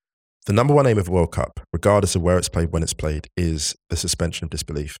 the number one aim of a World Cup, regardless of where it's played, when it's played, is the suspension of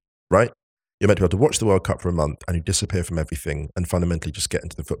disbelief, right? You're meant to be able to watch the World Cup for a month and you disappear from everything and fundamentally just get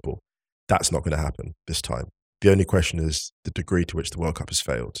into the football. That's not going to happen this time. The only question is the degree to which the World Cup has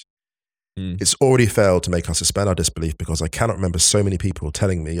failed. It's already failed to make us suspend our disbelief because I cannot remember so many people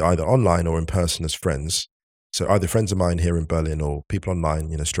telling me either online or in person as friends. So either friends of mine here in Berlin or people online,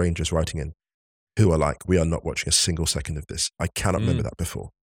 strangers writing in, who are like, we are not watching a single second of this. I cannot remember that before.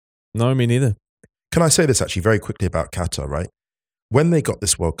 No, me neither. Can I say this actually very quickly about Qatar, right? When they got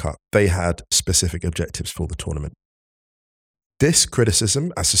this World Cup, they had specific objectives for the tournament. This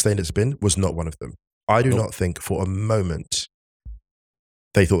criticism, as sustained as it's been, was not one of them. I do not think for a moment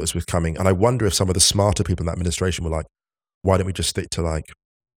they thought this was coming. And I wonder if some of the smarter people in that administration were like, why don't we just stick to like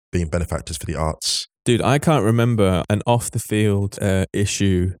being benefactors for the arts? Dude, I can't remember an off the field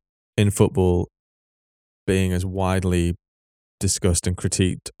issue in football being as widely discussed and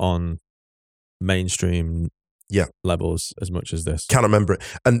critiqued on mainstream levels as much as this. Can't remember it.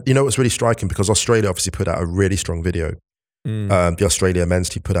 And what's really striking, because Australia obviously put out a really strong video. The Australia men's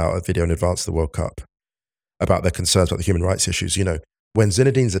team put out a video in advance of the World Cup about their concerns about the human rights issues. When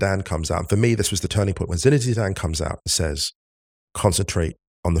Zinedine Zidane comes out, and for me, this was the turning point. When Zinedine Zidane comes out and says, concentrate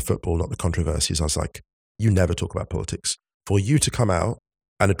on the football, not the controversies, I was like, you never talk about politics. For you to come out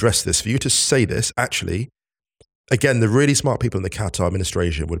and address this, for you to say this, actually, again, the really smart people in the Qatar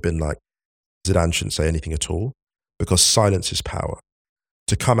administration would have been like, Zidane shouldn't say anything at all because silence is power.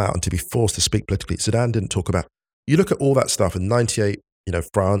 To come out and to be forced to speak politically, Zidane didn't talk about, you look at all that stuff in 98,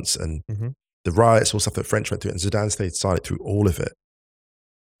 France and the riots, all stuff that French went through, and Zidane stayed silent through all of it.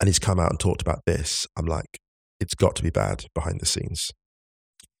 And he's come out and talked about this. I'm like, it's got to be bad behind the scenes.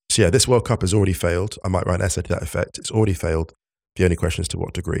 So this World Cup has already failed. I might write an essay to that effect. It's already failed. The only question is to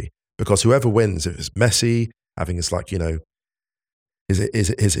what degree. Because whoever wins, if it's Messi having his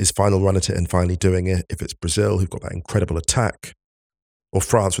his final run at it and finally doing it, if it's Brazil who've got that incredible attack, or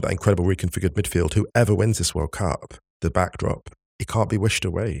France with that incredible reconfigured midfield, whoever wins this World Cup, the backdrop, it can't be wished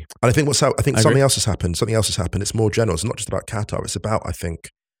away. And I think something else has happened. It's more general. It's not just about Qatar. It's about,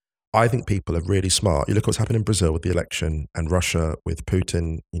 I think people are really smart. You look at what's happened in Brazil with the election and Russia with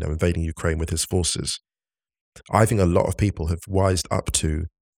Putin, invading Ukraine with his forces. I think a lot of people have wised up to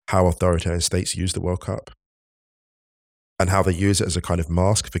how authoritarian states use the World Cup and how they use it as a kind of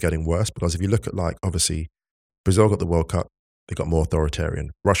mask for getting worse. Because if you look at obviously, Brazil got the World Cup, they got more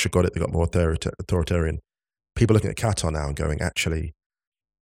authoritarian. Russia got it, they got more authoritarian. People looking at Qatar now and going, actually,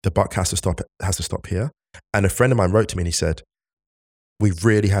 the buck has to stop here. And a friend of mine wrote to me and he said, we've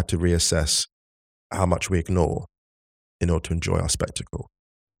really had to reassess how much we ignore in order to enjoy our spectacle,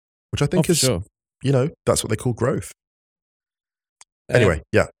 which I think is, sure. That's what they call growth. Anyway.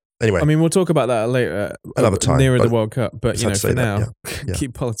 I mean, we'll talk about that later, another time, nearer the World Cup. But for now, yeah.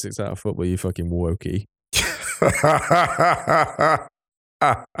 Keep politics out of football, you fucking wokey.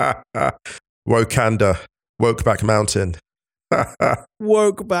 Wakanda, Wokeback Mountain.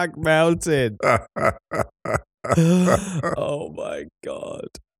 Wokeback Mountain. Oh my God.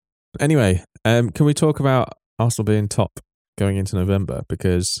 Anyway, can we talk about Arsenal being top going into November?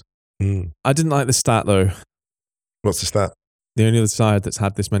 Because I didn't like the stat though. What's the stat? The only other side that's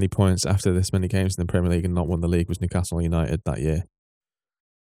had this many points after this many games in the Premier League and not won the league was Newcastle United that year.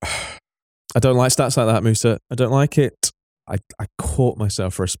 I don't like stats like that, Musa. I don't like it. I caught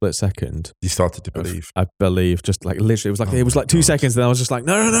myself for a split second. You started to believe. I believe, just like literally, it was like 2 seconds, and I was just like,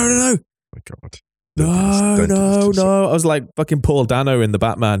 no. Oh my God. No. I was like fucking Paul Dano in the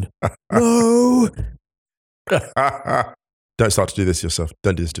Batman. No. Don't start to do this yourself.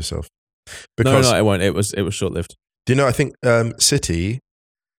 Don't do this to yourself. No, it won't. It was short lived. Do you know? I think City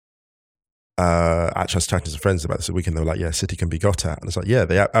actually, I was chatting to some friends about this a weekend. They were like, yeah, City can be got at. And it's like, yeah,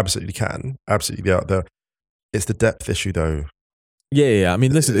 they absolutely can. Absolutely be out there. It's the depth issue, though. Yeah. I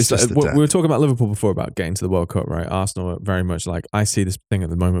mean, listen, It's just the we depth. were talking about Liverpool before about getting to the World Cup, right? Arsenal are very much like, I see this thing at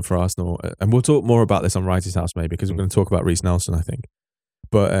the moment for Arsenal, and we'll talk more about this on Wrighty's House maybe, because we're going to talk about Reece Nelson, I think.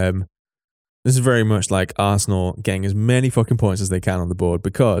 But this is very much like Arsenal getting as many fucking points as they can on the board,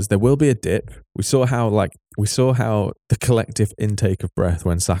 because there will be a dip. We saw how the collective intake of breath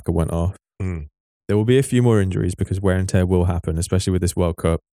when Saka went off. There will be a few more injuries because wear and tear will happen, especially with this World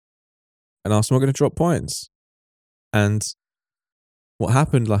Cup. And Arsenal are going to drop points. And what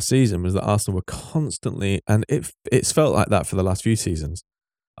happened last season was that Arsenal were constantly, and it's felt like that for the last few seasons,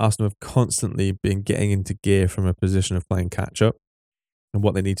 Arsenal have constantly been getting into gear from a position of playing catch-up. And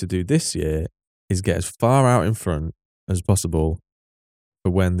what they need to do this year is get as far out in front as possible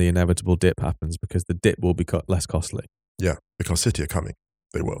for when the inevitable dip happens, because the dip will be less costly. Yeah, because City are coming.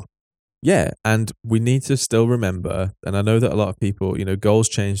 They will. Yeah, and we need to still remember, and I know that a lot of people, goals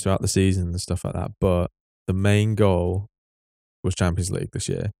change throughout the season and stuff like that, but the main goal was Champions League this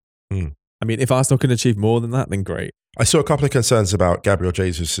year. I mean, if Arsenal can achieve more than that, then great. I saw a couple of concerns about Gabriel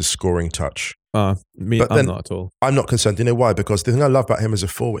Jesus' scoring touch. I'm not at all. I'm not concerned. Do you know why? Because the thing I love about him as a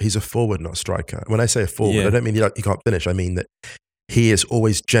forward, he's a forward, not a striker. When I say a forward, I don't mean he can't finish. I mean that he is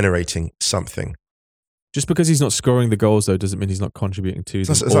always generating something. Just because he's not scoring the goals, though, doesn't mean he's not contributing to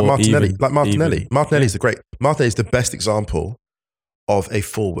them. It's like Martinelli. Martinelli's Martinelli's the best example of a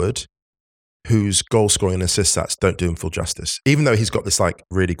forward whose goal scoring and assist stats don't do him full justice. Even though he's got this like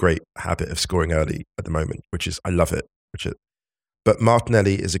really great habit of scoring early at the moment, I love it. But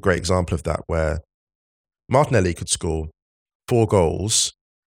Martinelli is a great example of that, where Martinelli could score 4 goals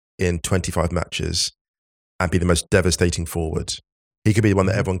in 25 matches and be the most devastating forward. He could be the one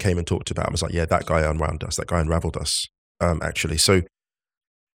that everyone came and talked about and was like, yeah, that guy unwound us. That guy unraveled us, actually. So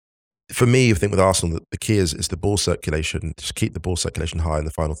for me, I think with Arsenal, the key is the ball circulation. Just keep the ball circulation high in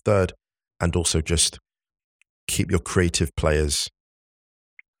the final third, and also just keep your creative players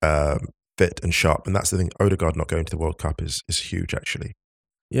fit and sharp. And that's the thing. Odegaard not going to the World Cup is huge, actually.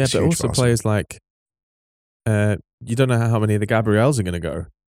 Yeah, but also players like, you don't know how many of the Gabriels are going to go.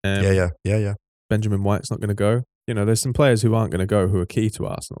 Yeah. Benjamin White's not going to go. There's some players who aren't going to go who are key to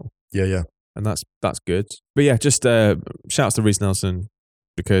Arsenal. Yeah. And that's good. But yeah, just shouts to Reece Nelson,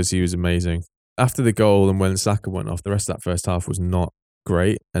 because he was amazing. After the goal and when Saka went off, the rest of that first half was not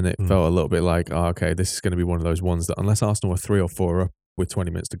great. And it felt a little bit like, okay, this is going to be one of those ones that unless Arsenal were 3 or 4 up with 20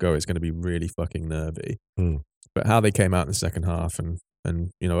 minutes to go, it's going to be really fucking nervy. But how they came out in the second half and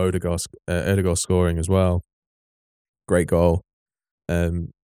Odegaard scoring as well. Great goal.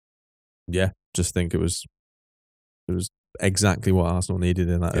 Just think it was exactly what Arsenal needed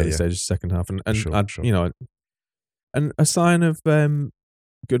in that early stage of the second half. And and a sign of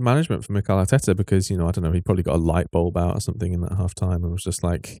good management for Mikel Arteta, because, I don't know, he probably got a light bulb out or something in that half time and was just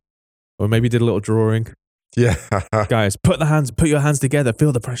like, or maybe did a little drawing. Yeah. Guys, put your hands together,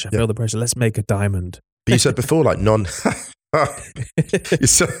 feel the pressure, let's make a diamond. But you said before, like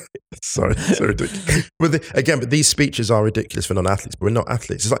sorry, so ridiculous. But these speeches are ridiculous for non-athletes, but we're not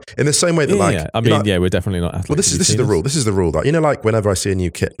athletes. It's like in the same way that we're definitely not athletes. Well, this is the rule. This is the rule that, like whenever I see a new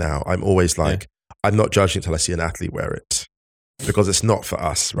kit now, I'm always like, I'm not judging until I see an athlete wear it, because it's not for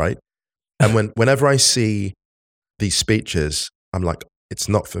us, right? And whenever I see these speeches, I'm like, it's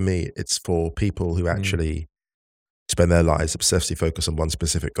not for me. It's for people who actually spend their lives obsessively focused on one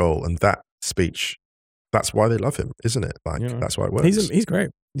specific goal. And that speech, that's why they love him, isn't it? Like, that's why it works. He's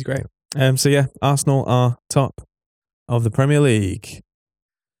great. He's great. So yeah, Arsenal are top of the Premier League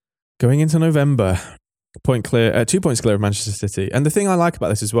going into November. 2 points clear of Manchester City. And the thing I like about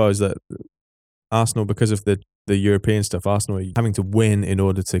this as well is that Arsenal, because of the European stuff, Arsenal are having to win in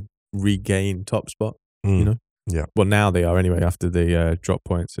order to regain top spot. Yeah. Well, now they are anyway after the drop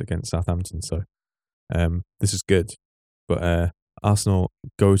points against Southampton. So this is good. But Arsenal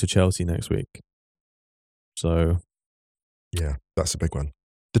go to Chelsea next week. So, yeah, that's a big one.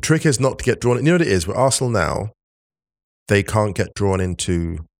 The trick is not to get drawn. You know what it is? With Arsenal now, they can't get drawn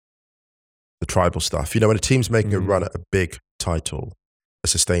into the tribal stuff. When a team's making a run at a big title, a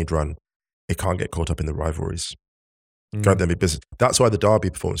sustained run, it can't get caught up in the rivalries. Go out there and be business. That's why the Derby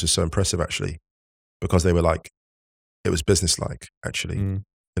performance is so impressive, actually, because they were like, it was business-like, actually, in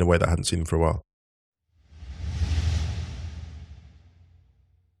a way that I hadn't seen them for a while.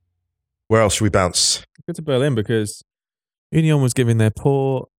 Where else should we bounce? Go to Berlin, because Union was giving their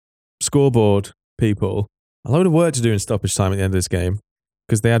poor scoreboard people a load of work to do in stoppage time at the end of this game,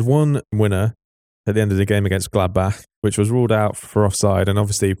 because they had one winner at the end of the game against Gladbach, which was ruled out for offside. And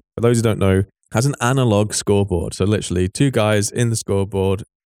obviously, for those who don't know, has an analog scoreboard. So literally 2 guys in the scoreboard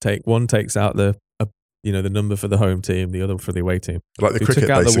one takes out the number for the home team, the other for the away team. Like the He cricket, took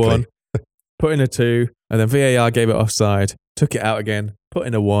out basically. the 1, put in a 2, and then VAR gave it offside, took it out again, put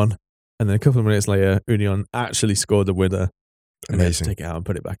in a 1, and then a couple of minutes later, Union actually scored the winner. And they had to Amazing. take it out and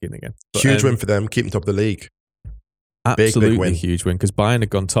put it back in again. But, Huge win for them, keep them top of the league. Absolutely big win. huge win, because Bayern had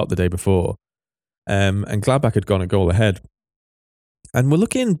gone top the day before, and Gladbach had gone a goal ahead. And we're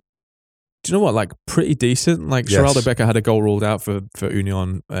looking, do you know what, like pretty decent. Like Yes. Geraldo Becker had a goal ruled out for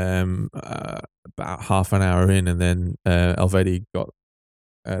Union about half an hour in, and then Elvedi got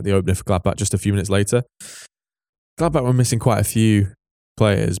the opener for Gladbach just a few minutes later. Gladbach were missing quite a few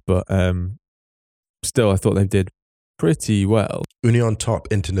players, but still I thought they did pretty well. Union top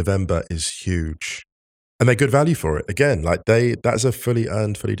into November is huge. And they're good value for it. Again, like that's a fully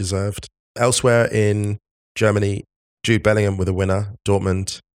earned, fully deserved. Elsewhere in Germany, Jude Bellingham with a winner,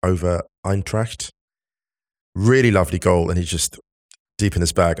 Dortmund over Eintracht. Really lovely goal, and he's just deep in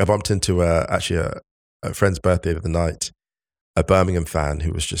his bag. I bumped into actually a friend's birthday the other night, a Birmingham fan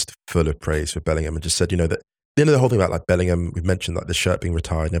who was just full of praise for Bellingham and just said, that the whole thing about like Bellingham, we've mentioned like the shirt being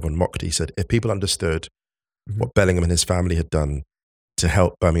retired and everyone mocked it. He said, if people understood what Bellingham and his family had done to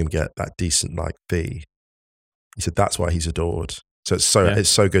help Birmingham get that decent like fee, he said that's why he's adored. So it's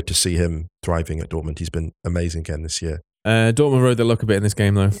so good to see him thriving at Dortmund. He's been amazing again this year. Dortmund rode their luck a bit in this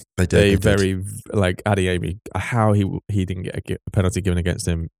game, though. They did. Like Adeyemi, how he didn't get a penalty given against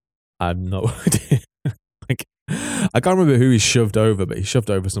him, I have no idea. Like, I can't remember who he shoved over, but he shoved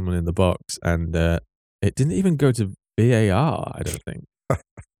over someone in the box, and it didn't even go to VAR, I don't think.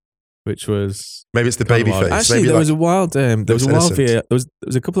 Which was maybe it's the baby face. Actually, maybe there was a wild. There was a wild. There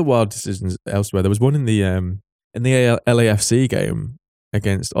was a couple of wild decisions elsewhere. There was one in the LAFC game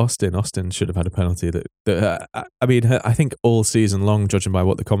against Austin. Austin should have had a penalty. I mean, I think all season long, judging by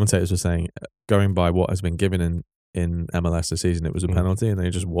what the commentators were saying, going by what has been given in MLS this season, it was a penalty, and it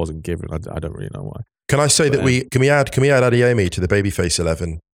just wasn't given. I don't really know why. Can I say that can we add Adeyemi to the babyface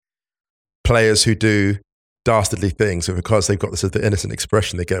 11? Players who do dastardly things, and because they've got this innocent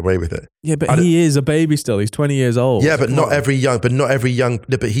expression, they get away with it. Yeah, but he is a baby still. He's 20 years old. Yeah, but not every young. But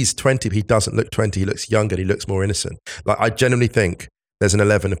he's 20. But he doesn't look 20. He looks younger. He looks more innocent. Like I genuinely think there's an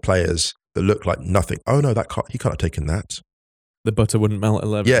 11 of players that look like nothing. Oh no, he can't have taken that. The butter wouldn't melt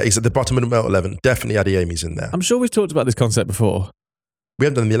 11. Yeah, he's at the bottom of the melt 11. Definitely Adeyemi's in there. I'm sure we've talked about this concept before. We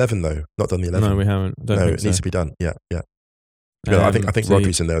haven't done the 11 though. Not done the 11. No, we haven't. It needs to be done. Yeah. I think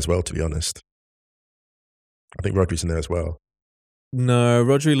Rodri's in there as well. To be honest, I think Rodri's in there as well. No,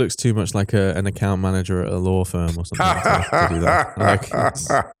 Rodri looks too much like an account manager at a law firm or something to do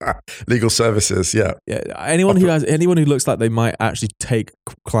that. Legal services, yeah. Anyone who looks like they might actually take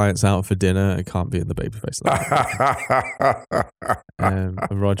clients out for dinner, it can't be in the babyface.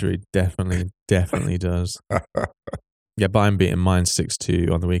 Rodri definitely does. Yeah, Bayern beating Mainz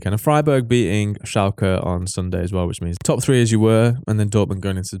 6-2 on the weekend, and Freiburg beating Schalke on Sunday as well, which means top 3 as you were, and then Dortmund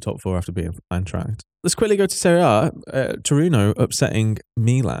going into the top 4 after beating Eintracht. Let's quickly go to Serie A. Torino upsetting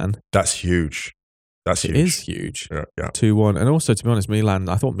Milan. That's huge. It is huge. Yeah. 2-1. And also, to be honest,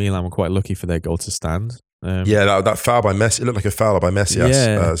 I thought Milan were quite lucky for their goal to stand. That foul by Messi, it looked like a foul by Messi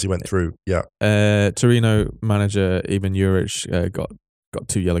as he went through. Yeah. Torino manager Ivan Juric got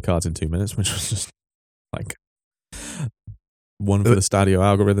 2 yellow cards in 2 minutes, which was just like one for the Stadio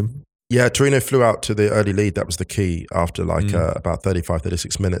algorithm. Yeah, Torino flew out to the early lead. That was the key. After about 35,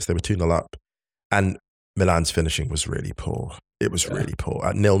 36 minutes, they were 2-0 up. And Milan's finishing was really poor. It was really poor.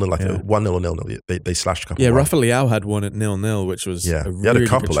 At 0-0, 1-0 or 0-0, they slashed a couple. Yeah, Rafa Leao had one at 0-0, which was he had a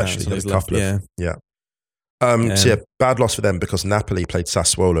couple actually. He had a couple of bad loss for them because Napoli played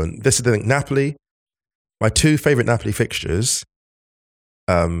Sassuolo. And this is the thing, Napoli, my 2 favourite Napoli fixtures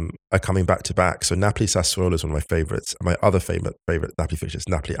are coming back to back. So Napoli Sassuolo is one of my favourites. And my other favourite Napoli fixture is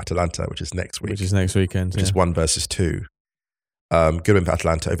Napoli Atalanta, which is next week. Which is next weekend. Which is 1 versus 2. Good win for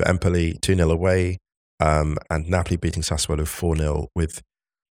Atalanta over Empoli, 2-0 away. And Napoli beating Sassuolo 4-0 with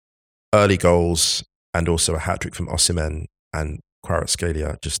early goals and also a hat-trick from Osimhen and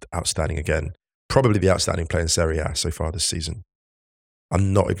Kvaratskhelia, just outstanding again. Probably the outstanding player in Serie A so far this season.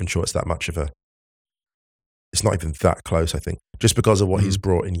 I'm not even sure it's that much of it's not even that close, I think. Just because of what he's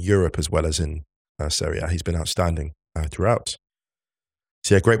brought in Europe as well as in Serie A. He's been outstanding throughout.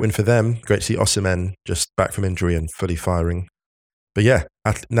 So great win for them. Great to see Osimhen just back from injury and fully firing. But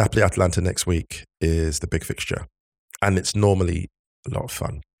Napoli-Atalanta next week is the big fixture. And it's normally a lot of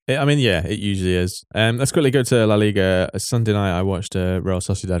fun. It usually is. Let's quickly go to La Liga. Sunday night, I watched Real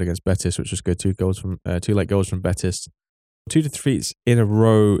Sociedad against Betis, which was good. 2 late goals from Betis. 2 defeats in a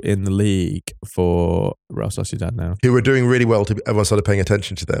row in the league for Real Sociedad now. Who were doing really well. Everyone started paying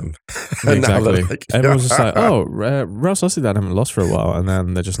attention to them. Exactly. Everyone's just like, oh, Real Sociedad haven't lost for a while. And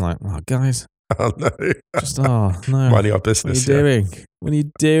then they're just like, oh, guys. Oh, no. No. Minding our business. What are you doing? What are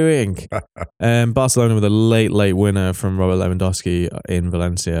you doing? Barcelona with a late winner from Robert Lewandowski in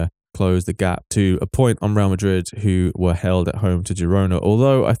Valencia closed the gap to a point on Real Madrid, who were held at home to Girona.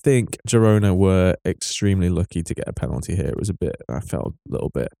 Although I think Girona were extremely lucky to get a penalty here. It was I felt a little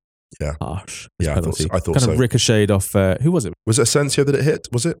bit harsh. Yeah, I thought so. Kind of ricocheted off, who was it? Was it Asensio that it hit?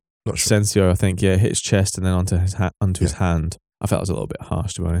 Was it? Not sure. Asensio, I think, hit his chest and then onto his hand. I felt it was a little bit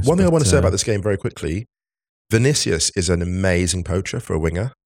harsh, to be honest. One thing I want to say about this game very quickly, Vinicius is an amazing poacher for a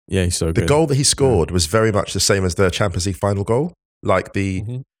winger. Yeah, he's so good. The goal that he scored was very much the same as the Champions League final goal, like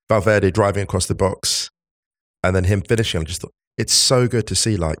the Valverde driving across the box and then him finishing. I just thought, it's so good to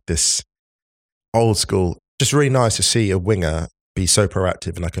see like this old school, just really nice to see a winger be so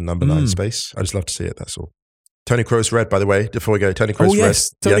proactive in like a number 9 space. I just love to see it, that's all. Toni Kroos red, by the way, before we go. Toni Kroos red. Oh,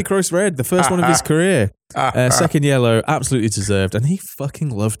 yes. Toni Kroos red, the first one of his career. Second yellow, absolutely deserved. And he fucking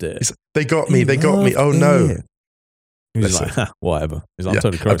loved it. They got me. Oh, no. He was like, whatever. He's like,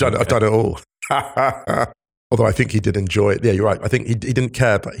 Toni Kroos. I've done it all. Although I think he did enjoy it. Yeah, you're right. I think he didn't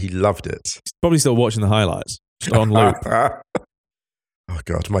care, but he loved it. He's probably still watching the highlights. Just on loop. Oh,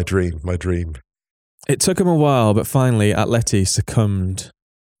 God, my dream. It took him a while, but finally, Atleti succumbed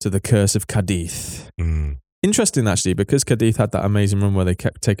to the curse of Cadiz. Interesting, actually, because Cadiz had that amazing run where they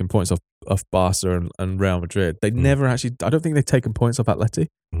kept taking points off Barca and Real Madrid. They never actually, I don't think they've taken points off Atleti.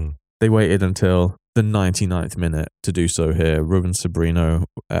 They waited until the 99th minute to do so here. Ruben Sobrino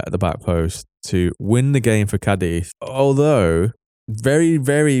at the back post to win the game for Cadiz. Although, very,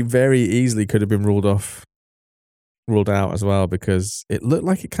 very, very easily could have been ruled out as well, because it looked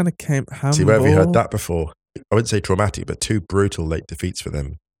like it kind of came handball. See, where have you heard that before? I wouldn't say traumatic, but 2 brutal late defeats for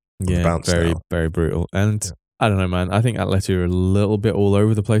them. Yeah, very, very brutal. And I don't know, man. I think Atleti are a little bit all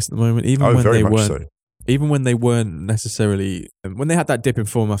over the place at the moment. Even when they weren't necessarily, when they had that dip in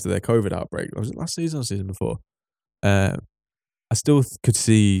form after their COVID outbreak, was it last season or season before? I still could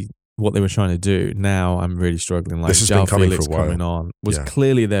see what they were trying to do. Now I'm really struggling. Like, this has been coming Felix for a while. Coming on was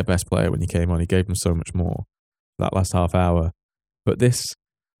clearly their best player when he came on. He gave them so much more that last half hour. But this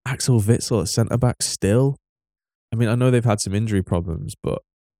Axel Witsel at centre back still. I mean, I know they've had some injury problems, but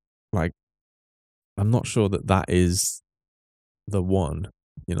like, I'm not sure that is the one,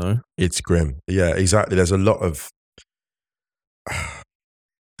 you know? It's grim. Yeah, exactly. There's a lot of...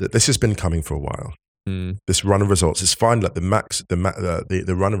 This has been coming for a while. This run of results. It's fine. Like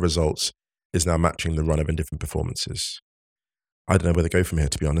the run of results is now matching the run of indifferent performances. I don't know where they go from here,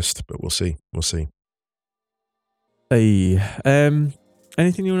 to be honest, but we'll see. Hey,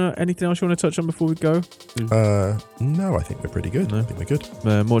 anything else you want to touch on before we go? No, I think we're pretty good. No? I think we're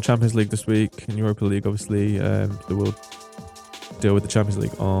good. More Champions League this week and Europa League, obviously. We'll deal with the Champions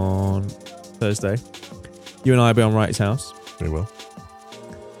League on Thursday. You and I will be on Wrighty's house. Very well.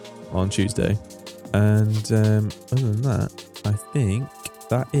 On Tuesday. And other than that, I think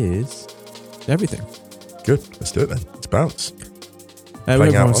that is everything. Good. Let's do it then. Let's bounce.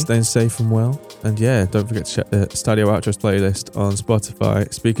 Everyone's staying safe and well. And yeah, don't forget to check the Stadio Outros playlist on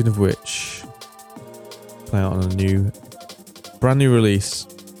Spotify. Speaking of which, play out on a brand new release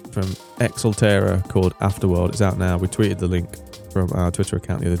from Exaltera called Afterworld. It's out now. We tweeted the link from our Twitter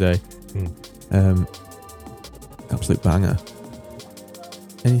account the other day. Absolute banger.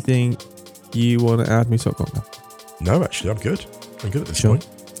 Anything you want to add, me talk about? No, actually, I'm good. I'm good at this point.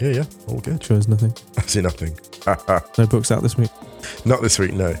 Yeah, all good. Sure as nothing. I see nothing. No books out this week? Not this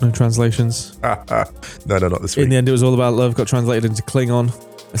week, no. No translations? No, not this week. In the end, It Was All About Love got translated into Klingon.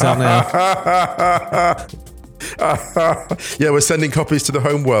 It's out now. Yeah, we're sending copies to the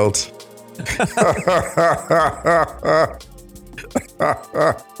home world.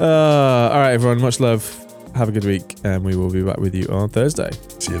 All right, everyone. Much love. Have a good week, and we will be back with you on Thursday.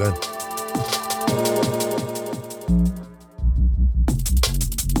 See you then.